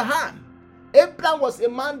be Abraham. Abraham was a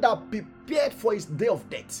man that prepared for his day of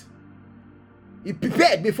death. He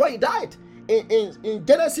prepared before he died. In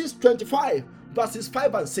Genesis 25, verses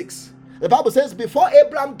 5 and 6, the Bible says, before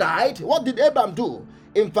Abraham died, what did Abraham do?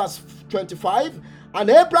 In verse 25, and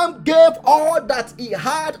Abraham gave all that he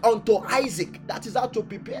had unto Isaac. That is how to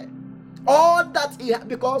prepare. All that he had,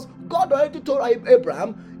 because God already told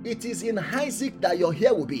Abraham, it is in Isaac that your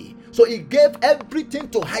hair will be. So he gave everything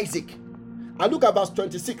to Isaac. And look at verse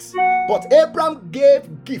 26. But Abraham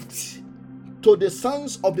gave gifts to the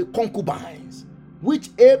sons of the concubines, which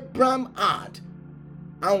Abraham had.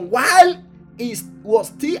 And while he was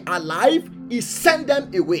still alive, he sent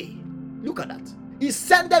them away. Look at that. He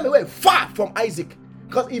sent them away far from Isaac.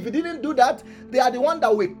 Because if he didn't do that, they are the one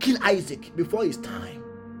that will kill Isaac before his time.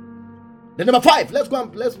 Then number 5,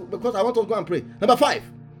 because I want to go and pray. Number 5,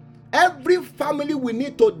 every family will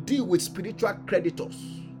need to deal with spiritual creditors.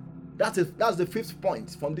 That's the 5th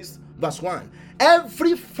point from this verse 1.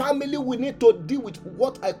 Every family will need to deal with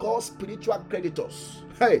what I call spiritual creditors.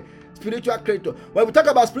 Hey, spiritual creditor. When we talk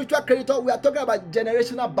about spiritual creditor, we are talking about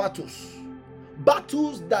generational battles.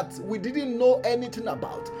 Battles that we didn't know anything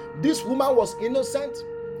about. This woman was innocent.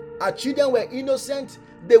 Her children were innocent.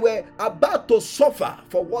 They were about to suffer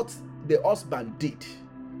for what the husband did.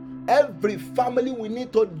 Every family will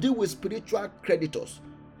need to deal with spiritual creditors.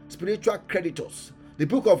 Spiritual creditors. The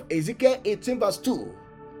book of Ezekiel 18 verse 2.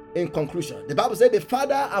 In conclusion, the Bible said the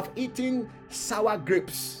father have eaten sour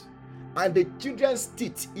grapes, and the children's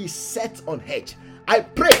teeth is set on edge. I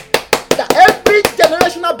pray that every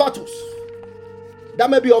generational battles that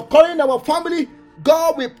may be occurring in our family,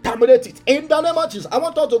 God will terminate it in the name of Jesus. I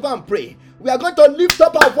want us to go and pray. We are going to lift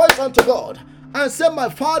up our voice unto God and say, my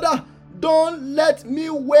Father, don't let me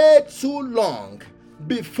wait too long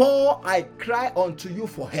before I cry unto you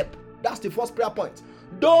for help. That's the first prayer point.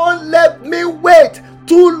 Don't let me wait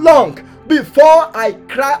too long before I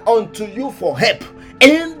cry unto you for help.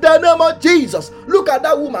 In the name of Jesus. Look at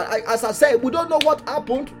that woman. As I said, we don't know what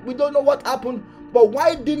happened. But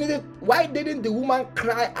why didn't the woman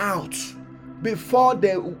cry out before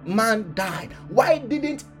the man died? Why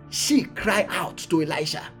didn't she cry out to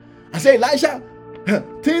Elisha? I say, Elisha,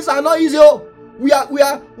 things are not easy. We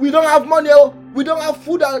don't have money. We don't have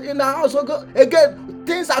food in the house. Again,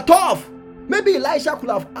 things are tough. Maybe Elisha could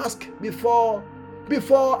have asked before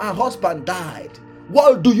her husband died,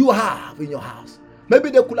 what do you have in your house? Maybe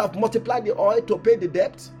they could have multiplied the oil to pay the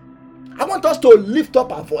debt. I want us to lift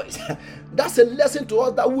up our voice. That's a lesson to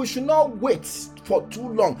us that we should not wait for too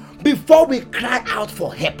long before we cry out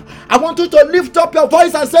for help. I want you to lift up your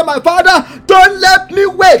voice and say, my Father, don't let me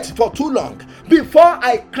wait for too long before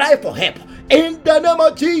I cry for help. In the name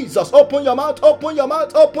of Jesus, open your mouth, open your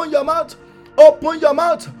mouth, open your mouth, open your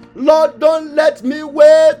mouth. Lord, don't let me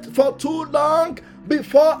wait for too long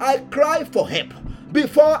before I cry for help.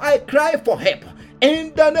 Before I cry for help.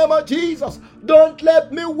 In the name of Jesus, don't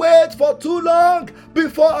let me wait for too long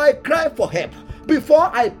before I cry for help.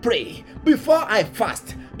 Before I pray, before I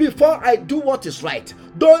fast, before I do what is right.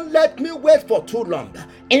 Don't let me wait for too long.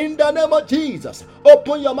 In the name of Jesus,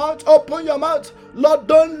 open your mouth, open your mouth. Lord,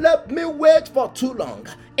 don't let me wait for too long.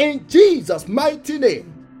 In Jesus' mighty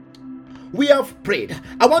name, we have prayed.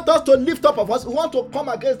 I want us to lift up our voice. We want to come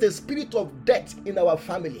against the spirit of death in our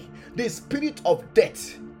family. The spirit of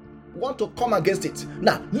death. We want to come against it.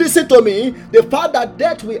 Now, listen to me. The fact that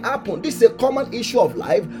death will happen, this is a common issue of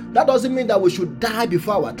life. That doesn't mean that we should die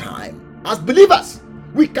before our time. As believers,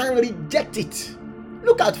 we can reject it.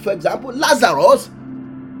 Look at, for example, Lazarus.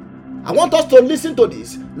 I want us to listen to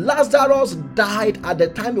this. Lazarus died at the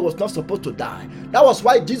time he was not supposed to die. That was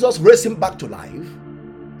why Jesus raised him back to life.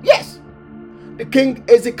 Yes. The King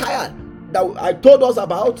Ezekiel that I told us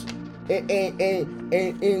about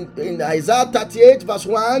in Isaiah 38 verse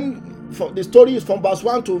 1, the story is from verse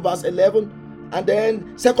 1 to verse 11, and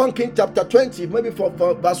then 2 Kings chapter 20, maybe from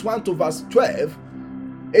verse 1 to verse 12.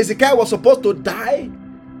 Ezekiel was supposed to die,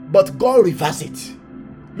 but God reversed it.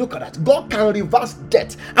 Look at that. God can reverse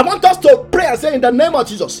death. I want us to pray and say, in the name of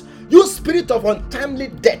Jesus, you spirit of untimely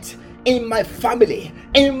death in my family,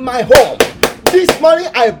 in my home, this morning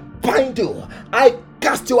I bind you, I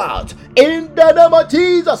cast you out in the name of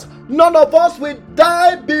Jesus. None of us will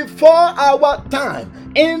die before our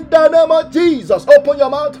time. In the name of Jesus, open your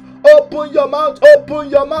mouth, open your mouth, open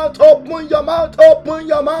your mouth, open your mouth, open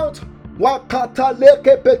your mouth. Wakata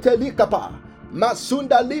leke peteli kapa,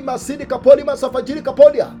 masunda lima sidi kapoli masafajiri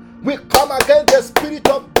kapolia. We come against the spirit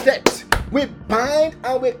of death. We bind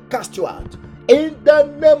and we cast you out. In the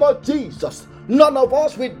name of Jesus, none of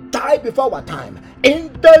us will die before our time.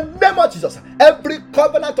 In the name of Jesus, every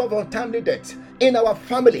covenant of untimely death in our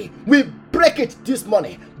family, we break it this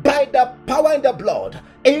morning by the power and the blood.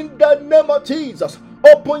 In the name of Jesus,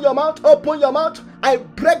 open your mouth, open your mouth. I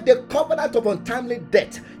break the covenant of untimely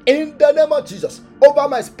death. In the name of Jesus, over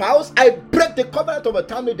my spouse, I break the covenant of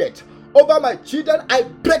untimely death. Over my children, I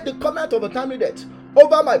break the covenant of untimely death.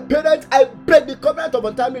 Over my parents, I break the covenant of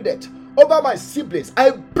untimely death. Over my siblings,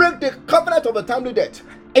 I break the covenant of untimely death.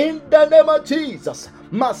 In the name of Jesus.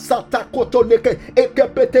 Masata kotoleke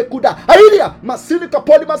ekepete kuda. Ailia masilika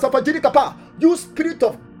polima safajiri kapa. You spirit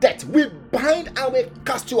of death, we bind and we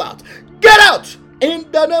cast you out. Get out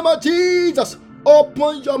in the name of Jesus.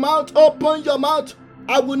 Open your mouth, open your mouth.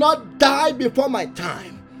 I will not die before my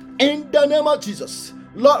time. In the name of Jesus.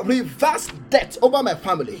 Lord, reverse death over my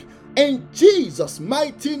family. In Jesus'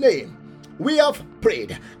 mighty name, we have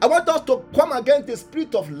prayed. I want us to come against the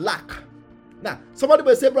spirit of lack. Now, somebody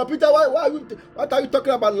may say, Brother Peter, what are you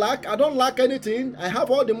talking about lack? I don't lack anything. I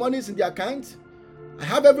have all the monies in the account. I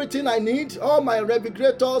have everything I need. All my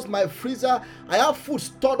refrigerators, my freezer. I have food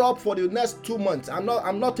stored up for the next 2 months. I'm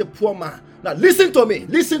not a poor man. Now, listen to me.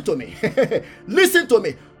 Listen to me. Listen to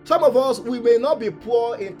me. Some of us, we may not be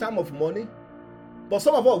poor in terms of money, but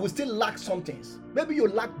some of us, we still lack some things. Maybe you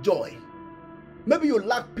lack joy. Maybe you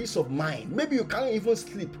lack peace of mind. Maybe you can't even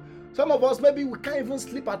sleep. Some of us, maybe we can't even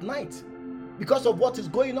sleep at night because of what is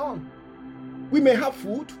going on. We may have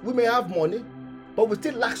food, we may have money, but we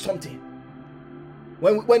still lack something.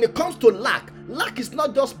 When it comes to lack is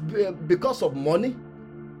not just because of money.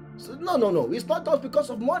 So, no. It's not just because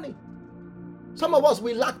of money. Some of us,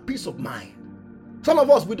 we lack peace of mind. Some of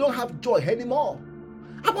us, we don't have joy anymore.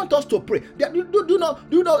 I want us to pray. Do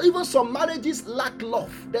you know, even some marriages lack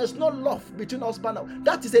love. There's no love between husband and wife.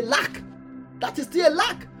 That is a lack. That is still a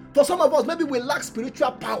lack. For some of us, maybe we lack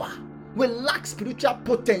spiritual power. We lack spiritual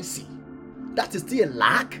potency. That is still a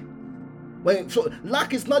lack. So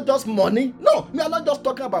lack is not just money. No, we are not just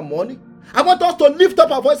talking about money. I want us to lift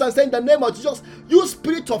up our voice and say, in the name of Jesus, you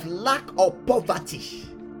spirit of lack or poverty.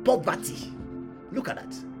 Poverty. Look at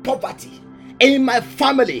that. Poverty. In my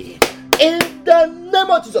family. In the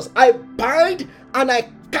name of Jesus, I bind and I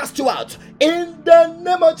cast you out. In the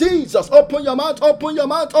name of Jesus, open your mouth, open your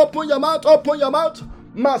mouth, open your mouth, open your mouth.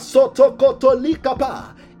 Masoto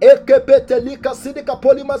kotolikapa. Ekepetelika sidika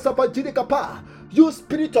polima sapajirikapa. You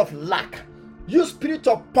spirit of lack. You spirit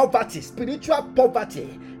of poverty, spiritual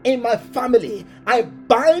poverty in my family, I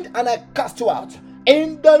bind and I cast you out.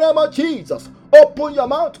 In the name of Jesus, open your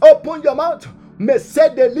mouth, open your mouth. Mese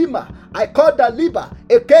de Lima, I call the Liba,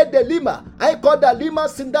 Eke de Lima, I call the Lima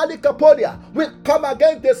Sindali Kapolia. We come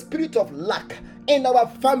against the spirit of lack in our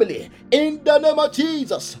family. In the name of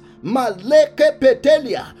Jesus, Maleke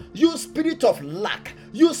Petelia, you spirit of lack,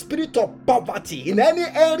 you spirit of poverty in any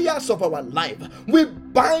areas of our life, we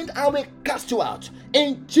bind and we cast you out.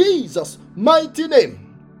 In Jesus' mighty name,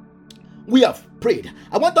 we have prayed.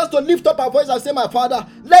 I want us to lift up our voice and say, my Father,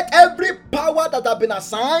 let every power that have been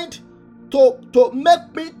assigned to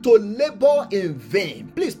make me to labor in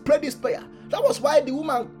vain. Please pray this prayer. That was why the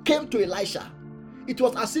woman came to Elisha. It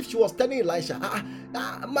was as if she was telling Elisha,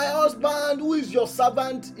 my husband, who is your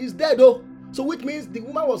servant, is dead, oh. So which means the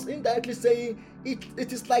woman was indirectly saying,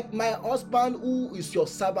 it is like my husband, who is your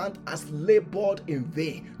servant, has labored in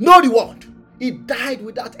vain. No reward. He died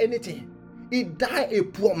without anything. He died a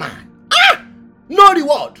poor man. No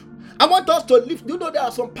reward. I want us to live. You know, there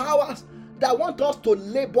are some powers that want us to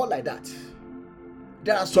labor like that.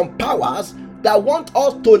 There are some powers that want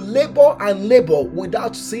us to labor and labor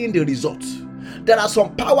without seeing the results. There are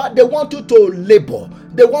some power they want you to labor.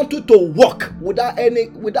 They want you to work without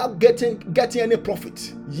getting any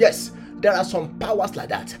profit. Yes, there are some powers like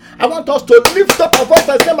that. I want us to lift up our voice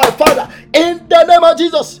and say, my Father, in the name of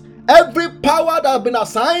Jesus, every power that has been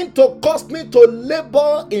assigned to cause me to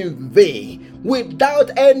labor in vain,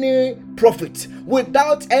 without any profit,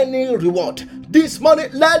 without any reward, this morning,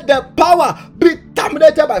 let the power be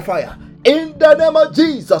terminated by fire. In the name of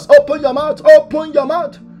Jesus, open your mouth, open your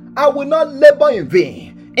mouth. I will not labor in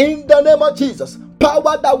vain. In the name of Jesus,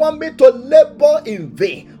 power that want me to labor in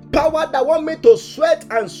vain, power that want me to sweat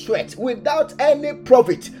and sweat without any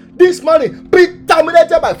profit, this morning, be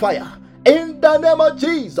terminated by fire. In the name of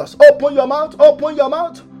Jesus, open your mouth, open your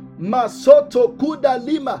mouth. Masoto kuda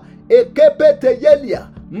lima.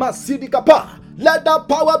 Let that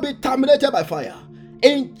power be terminated by fire.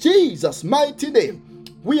 In Jesus' mighty name,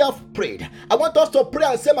 we have prayed. I want us to pray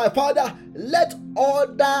and say, my Father, let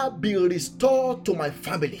order be restored to my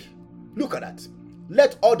family. Look at that.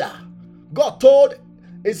 Let order. God told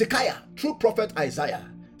Ezekiel through prophet Isaiah,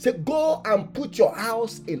 say, go and put your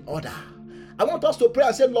house in order. I want us to pray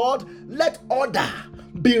and say, Lord, let order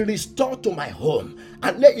be restored to my home.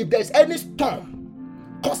 And if there's any storm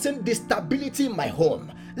causing instability in my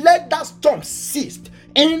home, let that storm cease.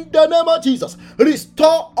 In the name of Jesus,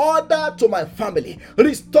 restore order to my family,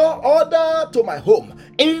 restore order to my home.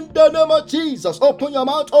 In the name of Jesus, open your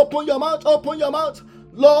mouth, open your mouth, open your mouth.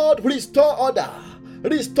 Lord, restore order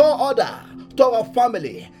to our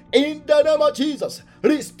family. In the name of Jesus,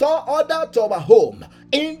 restore order to our home.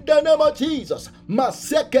 In the name of Jesus,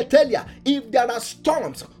 Maseketelia, if there are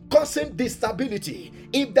storms causing disability,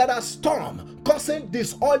 if there are storms causing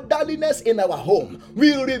disorderliness in our home,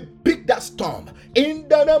 we rebuke that storm. In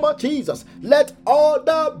the name of Jesus, let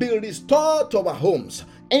order be restored to our homes.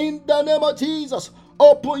 In the name of Jesus,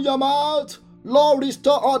 open your mouth. Lord,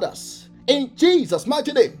 restore orders. In Jesus'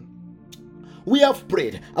 mighty name, we have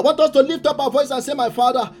prayed. I want us to lift up our voice and say, my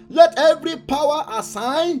Father, let every power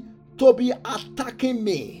assigned to be attacking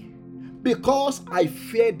me because I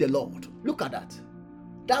fear the Lord. Look at that.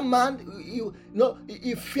 That man,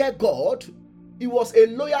 he feared God. He was a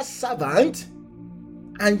loyal servant,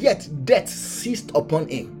 and yet death seized upon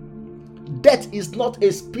him. Death is not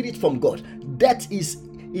a spirit from God. Death is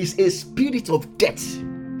a spirit of death.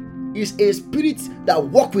 Is a spirit that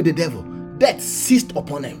walks with the devil. Death seized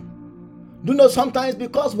upon him. Do you know, sometimes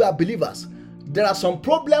because we are believers, there are some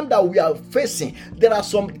problems that we are facing. There are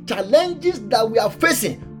some challenges that we are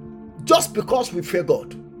facing just because we fear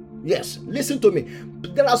God. Yes, listen to me.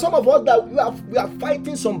 There are some of us that we are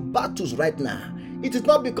fighting some battles right now. It is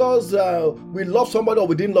not because we love somebody or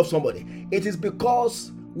we didn't love somebody. It is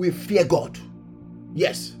because we fear God.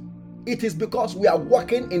 Yes, It is because we are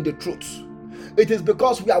walking in the truth. It is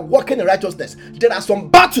because we are walking in righteousness. There are some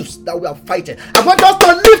battles that we are fighting. I want us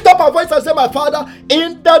to lift up our voice and say, my Father,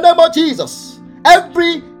 in the name of Jesus,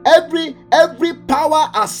 every power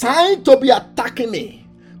assigned to be attacking me,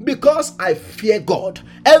 because I fear God.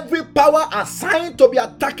 Every power assigned to be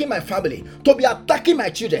attacking my family, to be attacking my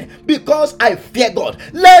children, because I fear God,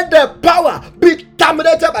 let the power be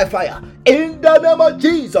terminated by fire. In the name of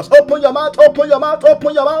Jesus, open your mouth, open your mouth,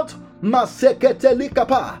 open your mouth.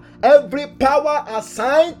 Every power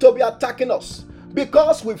assigned to be attacking us,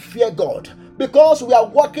 because we fear God, because we are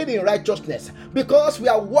walking in righteousness, because we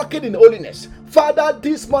are walking in holiness. Father,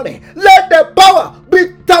 this morning, let the power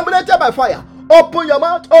be terminated by fire. Open your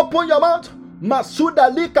mouth, open your mouth. Masuda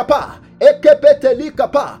likapa, ekepete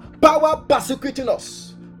likapa. Power persecuting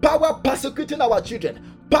us, power persecuting our children,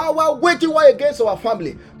 power waging war against our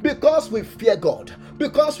family, because we fear God,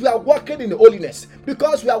 because we are walking in holiness,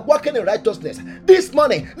 because we are walking in righteousness. This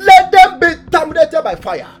morning, let them be terminated by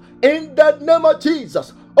fire. In the name of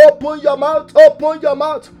Jesus, open your mouth, open your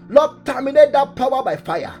mouth. Lord, terminate that power by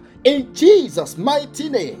fire. In Jesus' mighty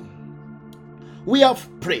name, we have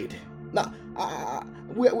prayed. Now,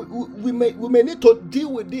 we may need to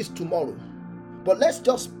deal with this tomorrow, but let's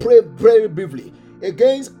just pray very briefly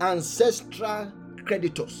against ancestral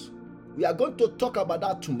creditors. We are going to talk about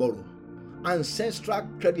that tomorrow. Ancestral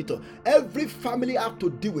creditor. Every family have to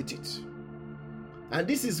deal with it, and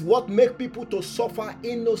this is what makes people to suffer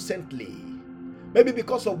innocently, maybe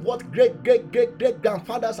because of what great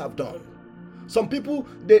grandfathers have done. Some people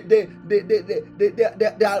they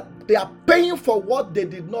are paying for what they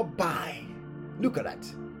did not buy. Look at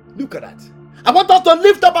that. Look at that. I want us to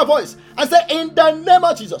lift up our voice and say, in the name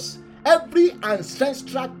of Jesus, every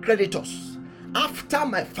ancestral creditors after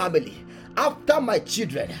my family, after my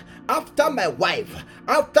children, after my wife,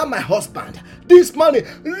 after my husband, this morning,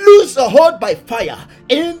 lose a hold by fire.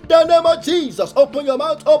 In the name of Jesus, open your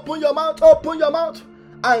mouth, open your mouth, open your mouth.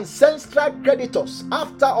 Ancestral creditors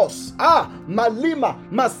after us, Malima,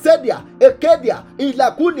 Masedia, Ekedia,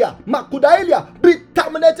 Ilakulia, Makudailia, be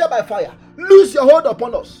terminated by fire. Lose your hold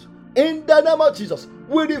upon us. In the name of Jesus,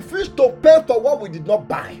 we refuse to pay for what we did not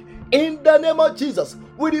buy. In the name of Jesus,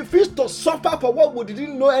 we refuse to suffer for what we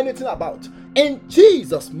didn't know anything about. In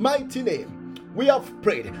Jesus' mighty name, we have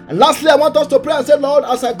prayed. And lastly, I want us to pray and say, Lord,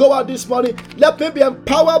 as I go out this morning, let me be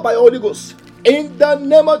empowered by Holy Ghost. In the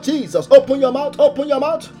name of Jesus, open your mouth, open your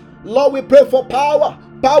mouth. Lord, we pray for power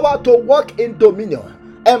to walk in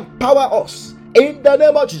dominion. Empower us in the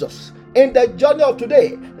name of Jesus. In the journey of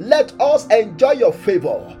today, let us enjoy your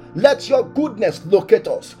favor. Let your goodness locate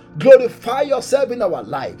us. Glorify yourself in our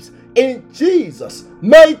lives. In Jesus'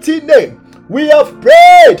 mighty name, we have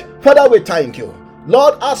prayed. Father, we thank you.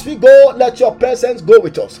 Lord, as we go, let your presence go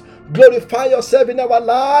with us. Glorify yourself in our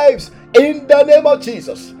lives. In the name of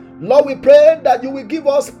Jesus. Lord, we pray that you will give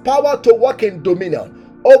us power to walk in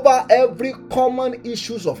dominion over every common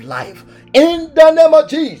issues of life. In the name of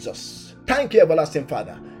Jesus. Thank you, everlasting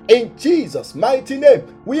Father. In Jesus' mighty name,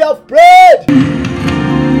 we have prayed.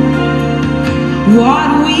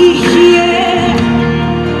 What we hear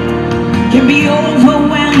can be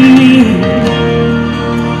overwhelming.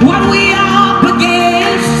 What we are up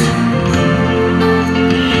against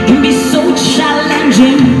can be so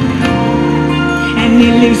challenging, and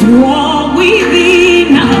it leaves war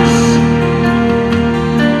within us.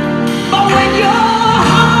 But when your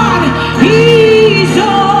heart is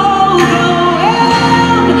overwhelmed,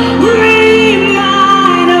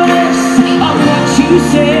 remind us of what you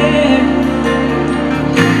said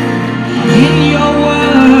in your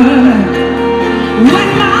word. When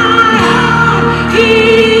my heart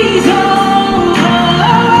is overwhelmed,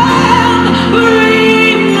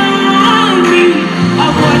 remind me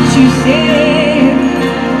of what you said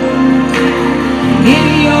in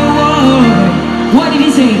your word. What did he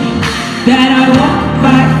say? That I